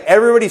it's like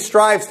everybody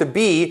strives to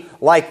be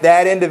like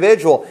that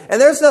individual.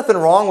 And there's nothing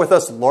wrong with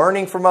us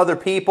learning from other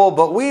people,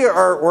 but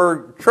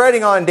we're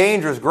treading on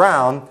dangerous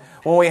ground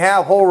when we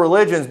have whole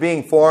religions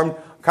being formed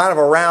kind of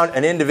around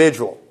an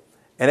individual.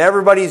 And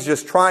everybody's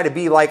just trying to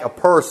be like a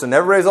person.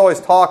 Everybody's always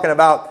talking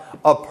about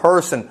a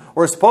person.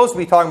 We're supposed to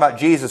be talking about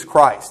Jesus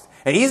Christ.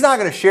 And He's not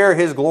going to share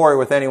His glory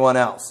with anyone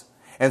else.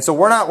 And so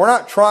we're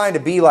not trying to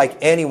be like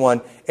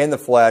anyone in the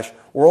flesh.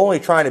 We're only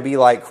trying to be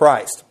like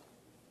Christ.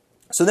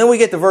 So then we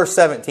get to verse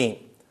 17.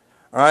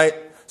 All right.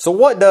 So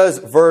what does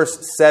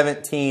verse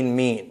 17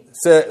 mean?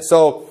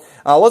 So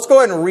let's go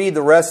ahead and read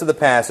the rest of the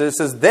passage. It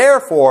says,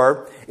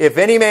 "Therefore, if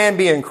any man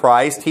be in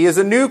Christ, he is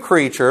a new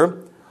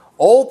creature.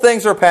 Old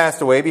things are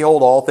passed away.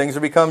 Behold, all things are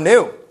become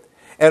new.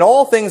 And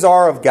all things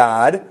are of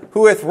God,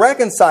 who hath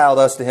reconciled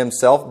us to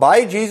Himself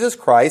by Jesus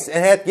Christ,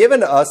 and hath given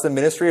to us the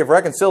ministry of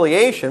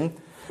reconciliation,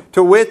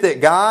 to wit,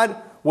 that God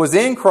was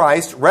in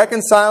Christ,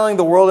 reconciling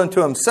the world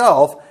unto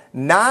Himself,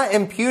 not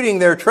imputing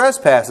their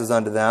trespasses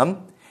unto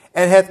them,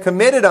 and hath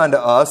committed unto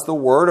us the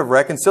word of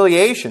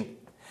reconciliation.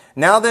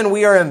 Now then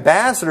we are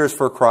ambassadors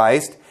for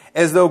Christ,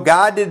 as though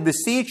God did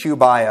beseech you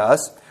by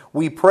us.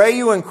 We pray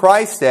you in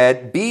Christ's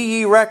stead, be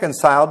ye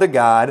reconciled to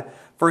God,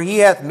 for He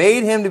hath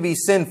made Him to be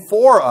sin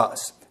for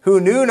us, who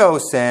knew no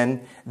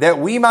sin, that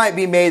we might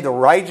be made the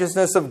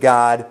righteousness of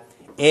God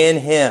in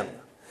Him."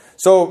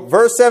 So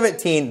verse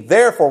 17,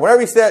 therefore,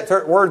 whenever you say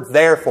that word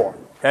therefore,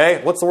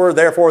 okay, what's the word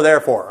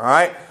therefore, all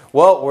right?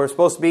 Well, we're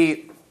supposed to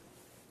be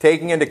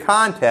taking into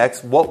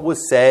context what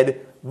was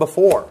said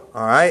before,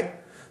 all right?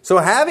 So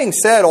having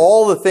said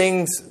all the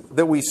things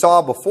that we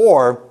saw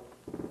before,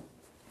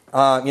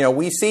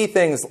 we see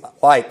things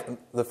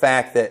like the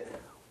fact that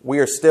we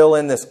are still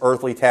in this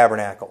earthly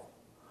tabernacle.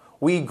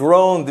 We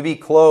groan to be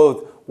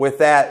clothed with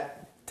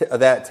that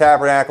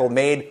tabernacle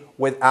made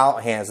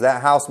without hands,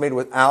 that house made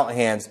without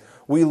hands.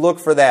 We look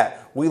for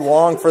that. We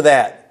long for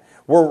that.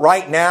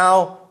 Right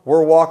now,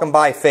 we're walking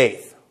by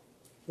faith.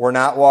 We're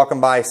not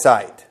walking by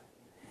sight.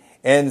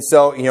 And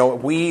so,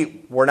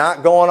 we're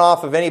not going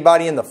off of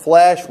anybody in the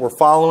flesh. We're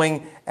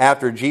following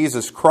after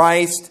Jesus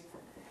Christ.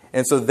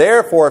 And so,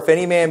 therefore, if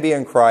any man be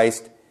in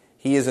Christ,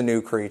 he is a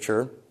new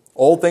creature.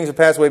 Old things are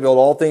passed away, behold,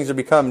 all things are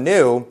become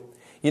new.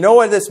 You know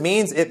what this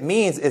means? It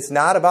means it's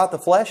not about the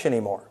flesh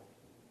anymore.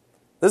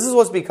 This is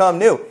what's become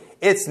new.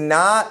 It's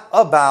not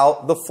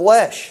about the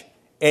flesh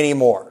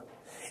anymore.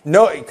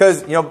 No,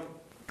 because,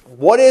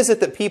 what is it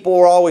that people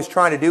were always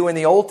trying to do in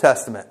the Old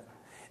Testament?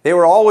 They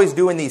were always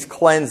doing these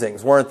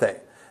cleansings, weren't they?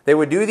 They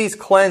would do these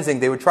cleansing.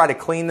 They would try to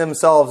clean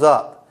themselves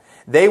up.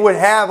 They would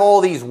have all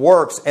these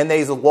works and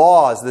these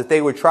laws that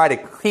they would try to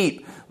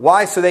keep.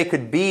 Why? So they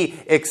could be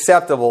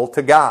acceptable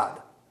to God.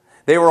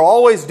 They were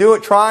always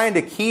trying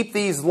to keep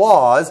these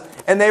laws,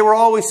 and they were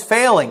always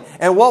failing.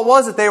 And what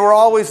was it they were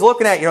always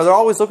looking at? They're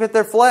always looking at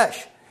their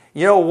flesh.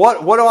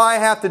 What do I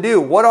have to do?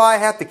 What do I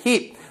have to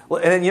keep?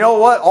 And you know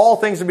what? All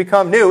things have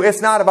become new.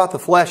 It's not about the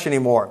flesh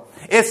anymore.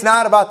 It's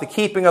not about the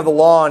keeping of the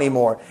law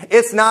anymore.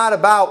 It's not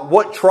about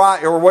what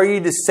tribe or where you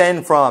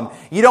descend from.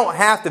 You don't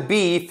have to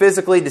be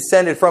physically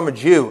descended from a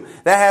Jew.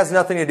 That has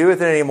nothing to do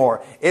with it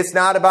anymore. It's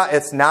not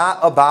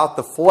about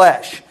the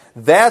flesh.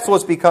 That's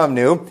what's become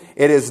new.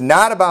 It is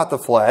not about the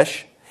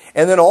flesh.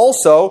 And then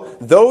also,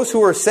 those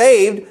who are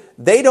saved,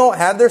 they don't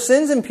have their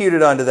sins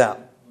imputed unto them.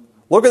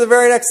 Look at the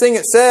very next thing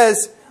it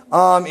says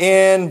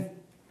in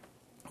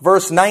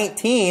verse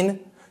 19,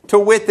 to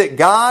wit that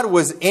God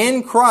was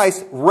in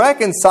Christ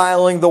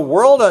reconciling the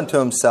world unto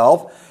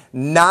himself,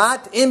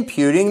 not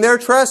imputing their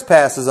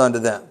trespasses unto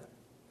them.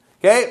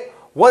 Okay?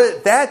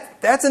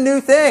 That's a new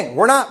thing.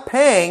 We're not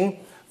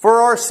paying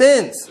for our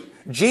sins.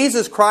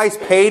 Jesus Christ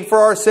paid for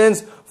our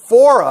sins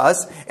for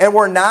us, and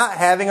we're not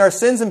having our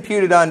sins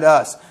imputed unto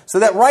us. So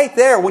that right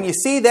there, when you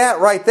see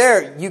that right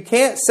there, you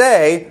can't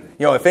say,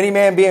 if any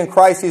man be in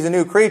Christ, he's a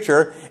new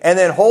creature, and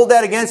then hold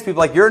that against people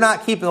like you're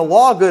not keeping the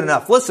law good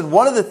enough. Listen,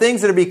 one of the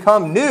things that have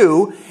become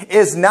new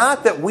is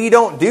not that we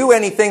don't do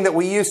anything that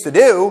we used to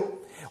do.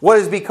 What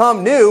has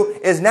become new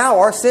is now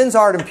our sins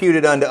aren't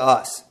imputed unto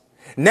us.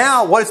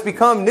 Now, what's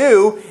become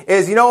new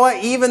is,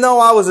 even though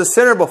I was a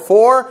sinner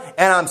before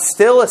and I'm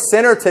still a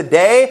sinner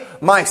today,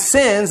 my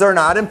sins are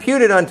not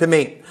imputed unto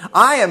me.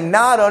 I am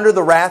not under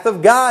the wrath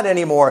of God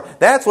anymore.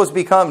 That's what's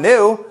become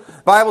new.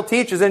 The Bible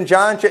teaches in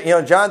John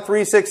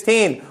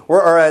 3:16,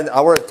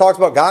 where it talks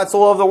about God so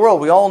loved the world.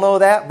 We all know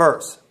that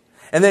verse.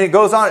 And then it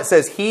goes on, it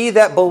says, he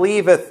that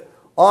believeth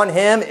on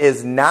him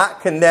is not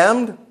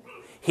condemned.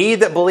 He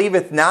that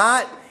believeth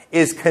not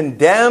is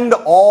condemned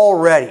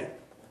already,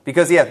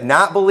 because he hath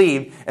not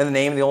believed in the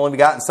name of the only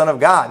begotten Son of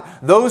God.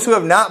 Those who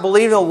have not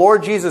believed in the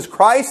Lord Jesus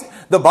Christ,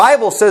 the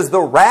Bible says the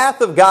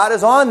wrath of God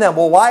is on them.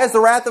 Well, why is the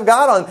wrath of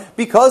God on them?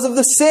 Because of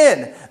the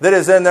sin that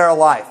is in their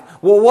life.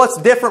 Well,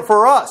 what's different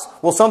for us?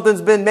 Well,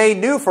 something's been made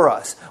new for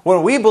us.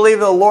 When we believe in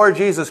the Lord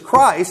Jesus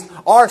Christ,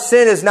 our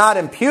sin is not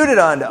imputed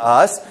unto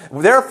us.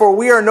 Therefore,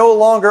 we are no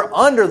longer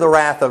under the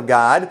wrath of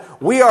God.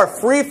 We are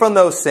free from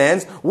those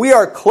sins. We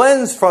are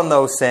cleansed from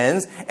those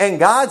sins. And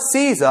God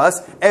sees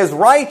us as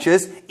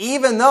righteous,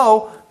 even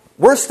though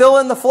we're still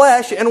in the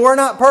flesh and we're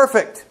not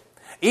perfect.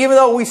 Even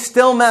though we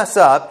still mess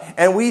up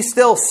and we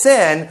still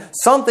sin,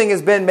 something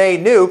has been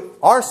made new.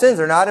 Our sins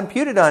are not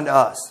imputed unto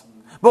us.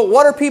 But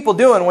what are people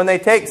doing when they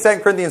take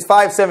 2 Corinthians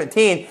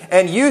 5:17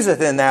 and use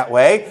it in that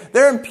way?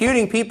 They're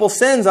imputing people's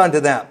sins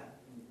unto them.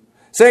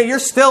 Saying you're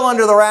still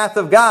under the wrath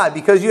of God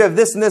because you have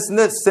this and this and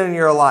this sin in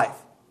your life.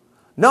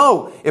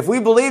 No, if we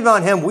believe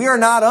on Him, we are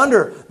not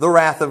under the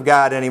wrath of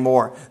God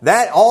anymore.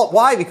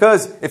 Why?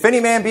 Because if any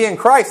man be in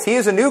Christ, he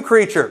is a new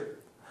creature.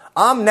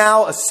 I'm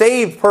now a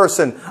saved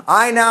person.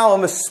 I now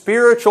am a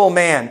spiritual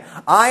man.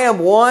 I am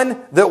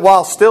one that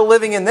while still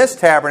living in this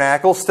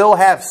tabernacle, still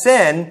have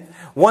sin.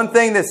 One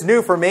thing that's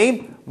new for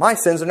me, my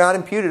sins are not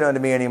imputed unto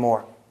me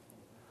anymore.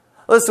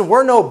 Listen,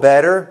 we're no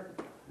better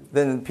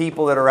than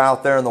people that are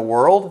out there in the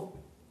world.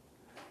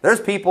 There's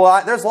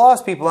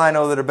lost people I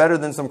know that are better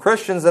than some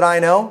Christians that I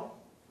know.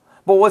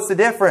 But what's the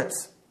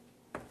difference?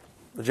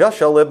 The just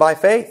shall live by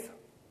faith.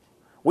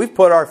 We've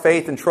put our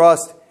faith and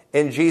trust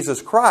in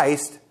Jesus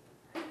Christ,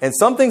 and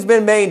something's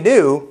been made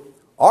new.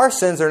 Our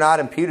sins are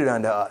not imputed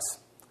unto us.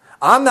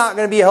 I'm not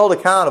going to be held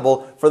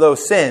accountable for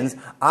those sins.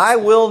 I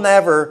will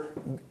never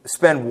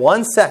spend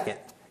 1 second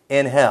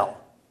in hell.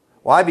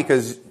 Why?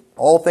 Because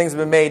all things have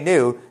been made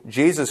new.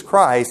 Jesus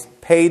Christ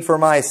paid for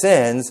my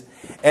sins.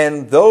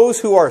 And those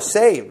who are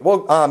saved. Well,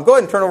 go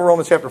ahead and turn over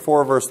Romans chapter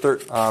 4, verse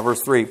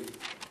 3.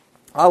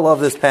 I love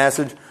this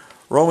passage.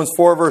 Romans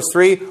 4, verse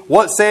 3.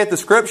 What saith the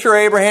Scripture?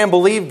 Abraham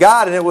believed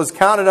God, and it was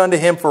counted unto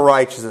him for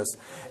righteousness.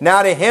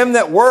 Now to him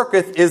that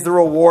worketh is the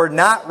reward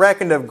not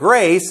reckoned of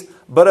grace,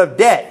 but of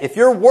debt. If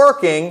you're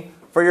working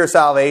for your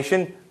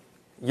salvation,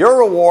 your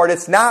reward,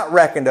 it's not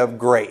reckoned of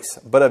grace,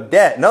 but of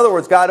debt. In other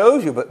words, God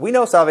owes you, but we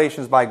know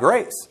salvation is by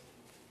grace.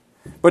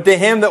 But to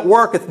him that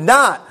worketh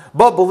not,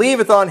 but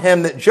believeth on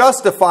him that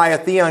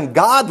justifieth the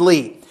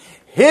ungodly,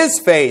 his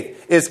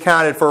faith is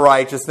counted for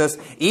righteousness,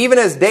 even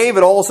as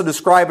David also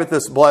describeth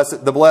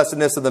the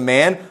blessedness of the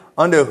man,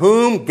 unto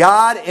whom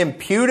God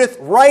imputeth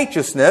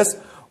righteousness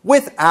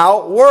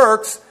without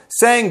works,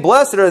 saying,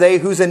 blessed are they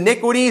whose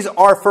iniquities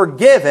are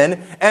forgiven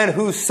and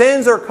whose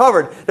sins are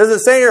covered. Does it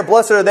say here,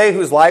 blessed are they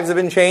whose lives have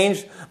been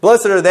changed?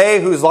 Blessed are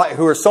they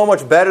who are so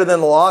much better than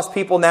the lost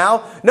people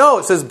now? No,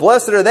 it says,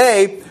 blessed are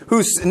they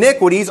whose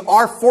iniquities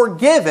are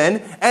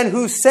forgiven and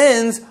whose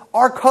sins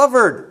are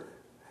covered.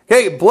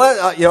 Okay,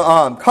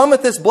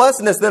 cometh this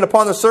blessedness then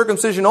upon the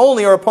circumcision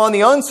only, or upon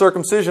the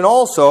uncircumcision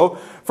also?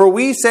 For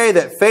we say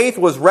that faith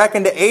was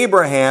reckoned to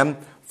Abraham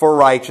for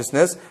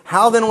righteousness.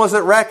 How then was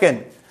it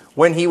reckoned?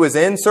 when he was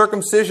in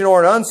circumcision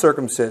or in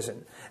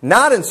uncircumcision?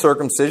 Not in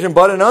circumcision,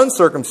 but in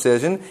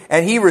uncircumcision.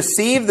 And he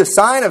received the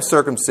sign of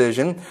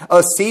circumcision,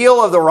 a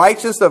seal of the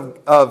righteousness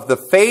of the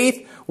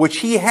faith which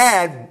he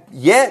had,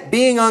 yet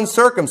being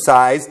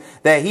uncircumcised,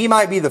 that he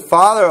might be the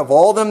father of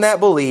all them that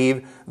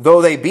believe,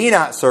 though they be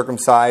not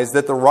circumcised,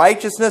 that the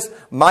righteousness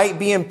might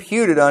be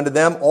imputed unto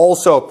them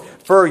also.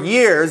 For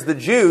years, the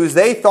Jews,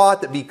 they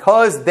thought that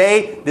because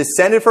they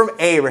descended from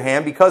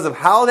Abraham, because of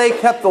how they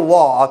kept the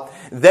law,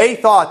 they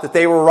thought that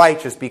they were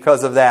righteous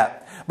because of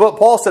that. But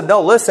Paul said,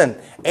 no, listen,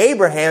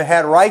 Abraham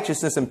had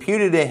righteousness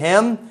imputed to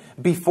him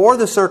before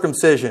the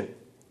circumcision.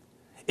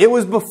 It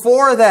was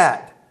before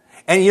that.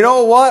 And you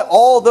know what?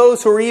 All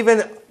those who are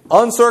even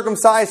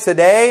uncircumcised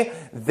today,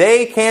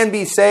 they can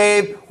be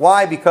saved.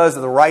 Why? Because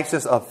of the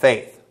righteousness of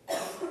faith.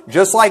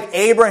 Just like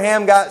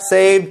Abraham got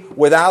saved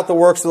without the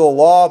works of the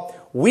law,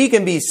 we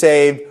can be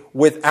saved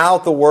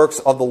without the works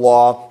of the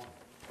law.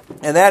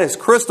 And that is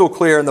crystal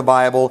clear in the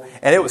Bible.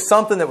 And it was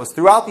something that was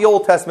throughout the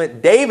Old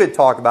Testament. David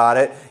talked about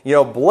it.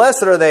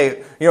 Blessed are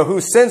they,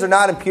 whose sins are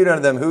not imputed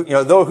unto them,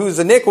 whose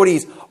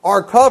iniquities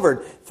are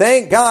covered.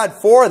 Thank God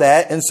for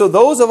that. And so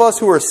those of us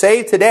who are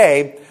saved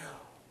today,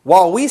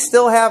 while we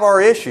still have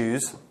our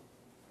issues,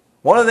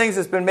 one of the things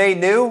that's been made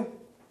new,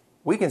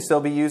 we can still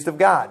be used of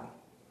God.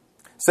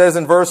 It says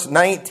in verse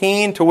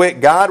 19, to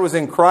wit, God was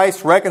in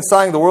Christ,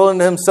 reconciling the world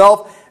unto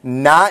himself,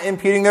 not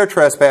imputing their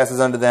trespasses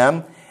unto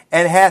them,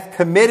 and hath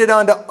committed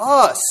unto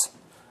us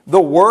the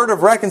word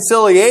of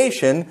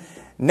reconciliation.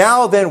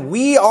 Now then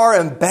we are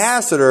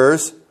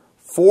ambassadors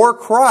for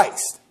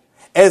Christ.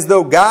 As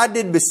though God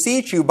did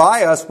beseech you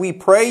by us, we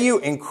pray you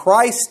in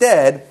Christ's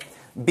stead,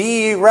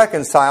 be ye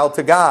reconciled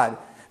to God.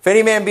 If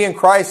any man be in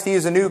Christ, he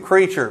is a new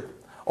creature.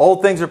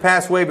 Old things are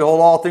passed away,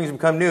 behold, all things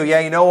become new.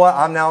 Yeah, you know what?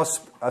 I'm now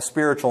a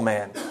spiritual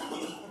man.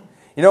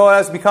 You know what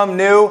has become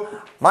new?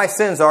 My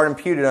sins are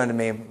imputed unto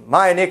me.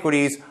 My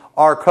iniquities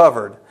are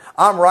covered.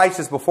 I'm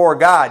righteous before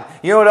God.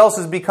 You know what else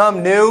has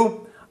become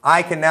new?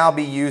 I can now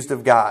be used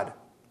of God.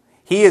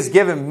 He has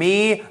given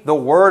me the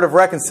word of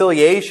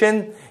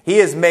reconciliation. He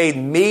has made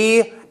me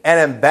an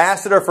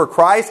ambassador for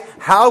Christ.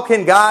 How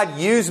can God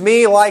use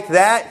me like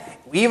that,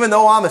 even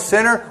though I'm a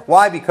sinner?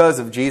 Why? Because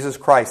of Jesus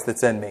Christ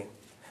that's in me.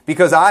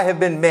 Because I have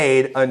been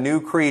made a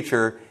new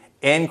creature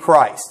in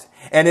Christ.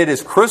 And it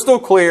is crystal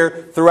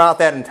clear throughout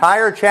that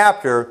entire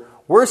chapter,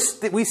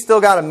 we still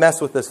got to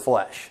mess with this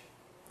flesh.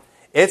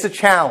 It's a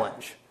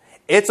challenge.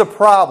 It's a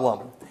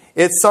problem.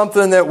 It's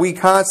something that we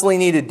constantly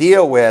need to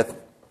deal with.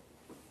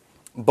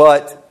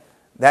 But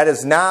that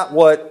is not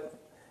what,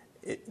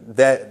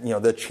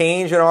 the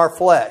change in our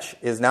flesh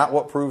is not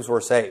what proves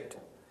we're saved.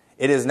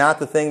 It is not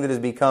the thing that has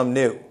become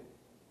new.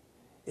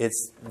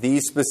 It's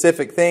these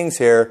specific things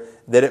here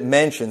that it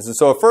mentions. And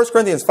so if 1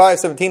 Corinthians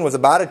 5:17 was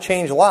about a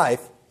changed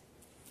life,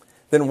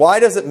 then why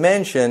does it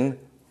mention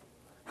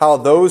how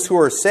those who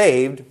are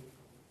saved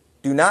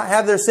do not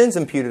have their sins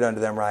imputed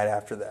unto them right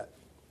after that?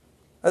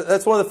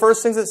 That's one of the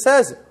first things it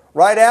says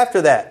right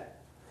after that.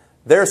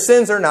 Their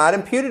sins are not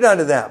imputed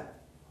unto them.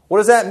 What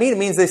does that mean? It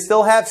means they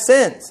still have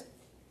sins.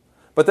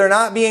 But they're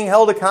not being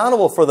held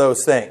accountable for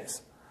those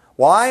things.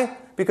 Why?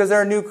 Because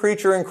they're a new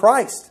creature in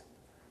Christ.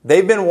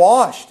 They've been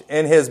washed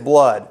in His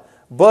blood.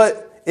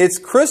 But it's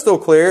crystal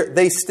clear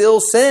they still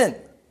sin.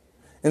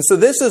 And so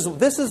this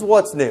is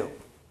what's new.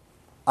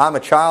 I'm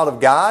a child of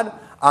God.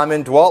 I'm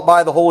indwelt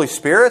by the Holy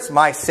Spirit.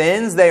 My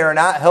sins, they are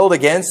not held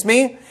against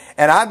me.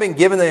 And I've been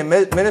given the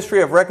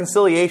ministry of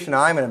reconciliation.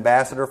 I'm an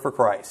ambassador for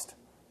Christ.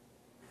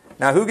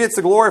 Now, who gets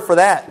the glory for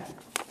that?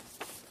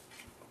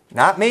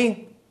 Not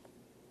me.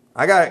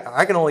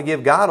 I can only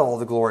give God all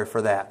the glory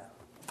for that.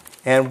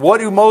 And what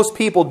do most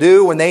people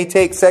do when they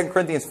take 2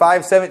 Corinthians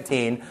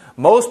 5:17?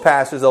 Most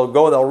pastors,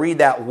 they'll read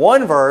that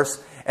one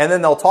verse, and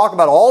then they'll talk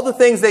about all the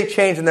things they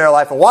changed in their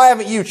life. And why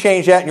haven't you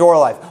changed that in your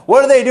life?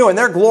 What are they doing?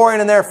 They're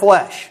glorying in their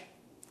flesh.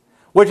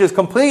 Which is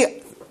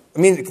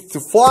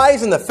it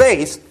flies in the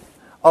face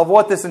of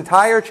what this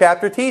entire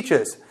chapter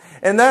teaches.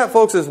 And that,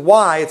 folks, is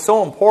why it's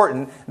so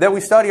important that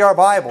we study our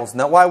Bibles. And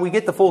that's why we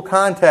get the full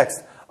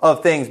context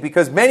of things.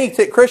 Because many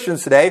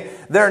Christians today,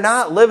 they're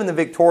not living the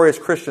victorious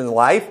Christian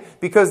life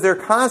because they're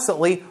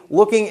constantly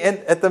looking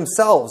at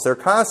themselves. They're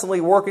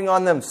constantly working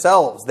on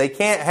themselves. They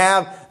can't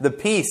have the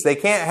peace. They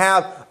can't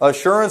have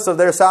assurance of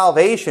their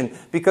salvation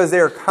because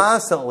they're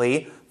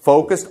constantly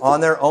focused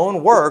on their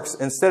own works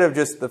instead of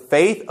just the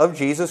faith of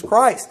Jesus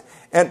Christ.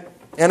 And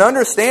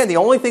understand, the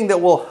only thing that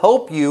will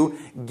help you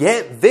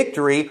get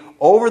victory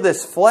over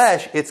this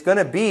flesh, it's going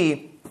to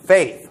be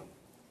faith.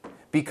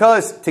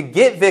 Because to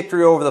get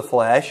victory over the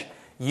flesh,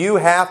 you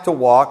have to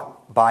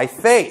walk by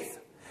faith.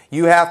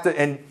 You have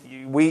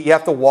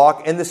to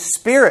walk in the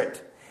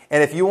Spirit.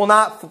 And if you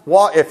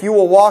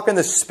will walk in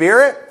the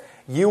Spirit,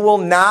 you will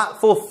not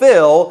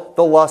fulfill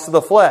the lust of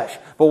the flesh.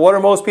 But what are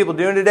most people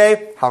doing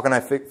today? How can I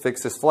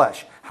fix this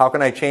flesh? How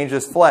can I change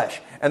this flesh?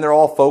 And they're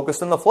all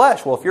focused on the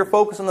flesh. Well, if you're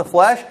focused on the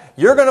flesh,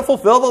 you're going to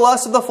fulfill the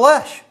lust of the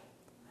flesh.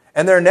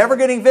 And they're never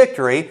getting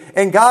victory.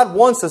 And God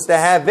wants us to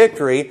have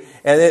victory.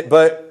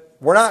 But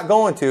we're not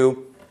going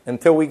to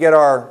until we get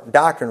our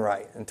doctrine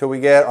right, until we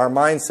get our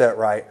mindset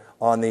right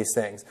on these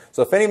things.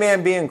 So if any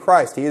man be in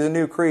Christ, he is a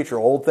new creature.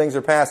 Old things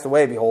are passed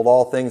away. Behold,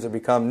 all things have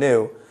become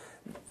new.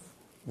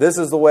 This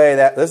is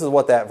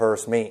what that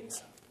verse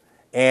means.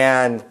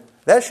 And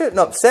that shouldn't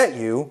upset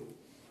you.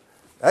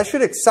 That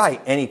should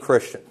excite any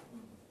Christian.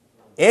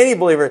 Any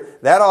believer,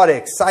 that ought to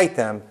excite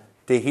them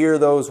to hear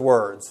those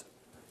words,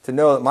 to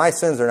know that my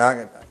sins are not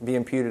going to be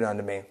imputed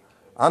unto me.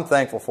 I'm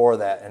thankful for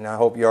that, and I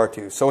hope you are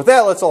too. So with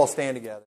that, let's all stand together.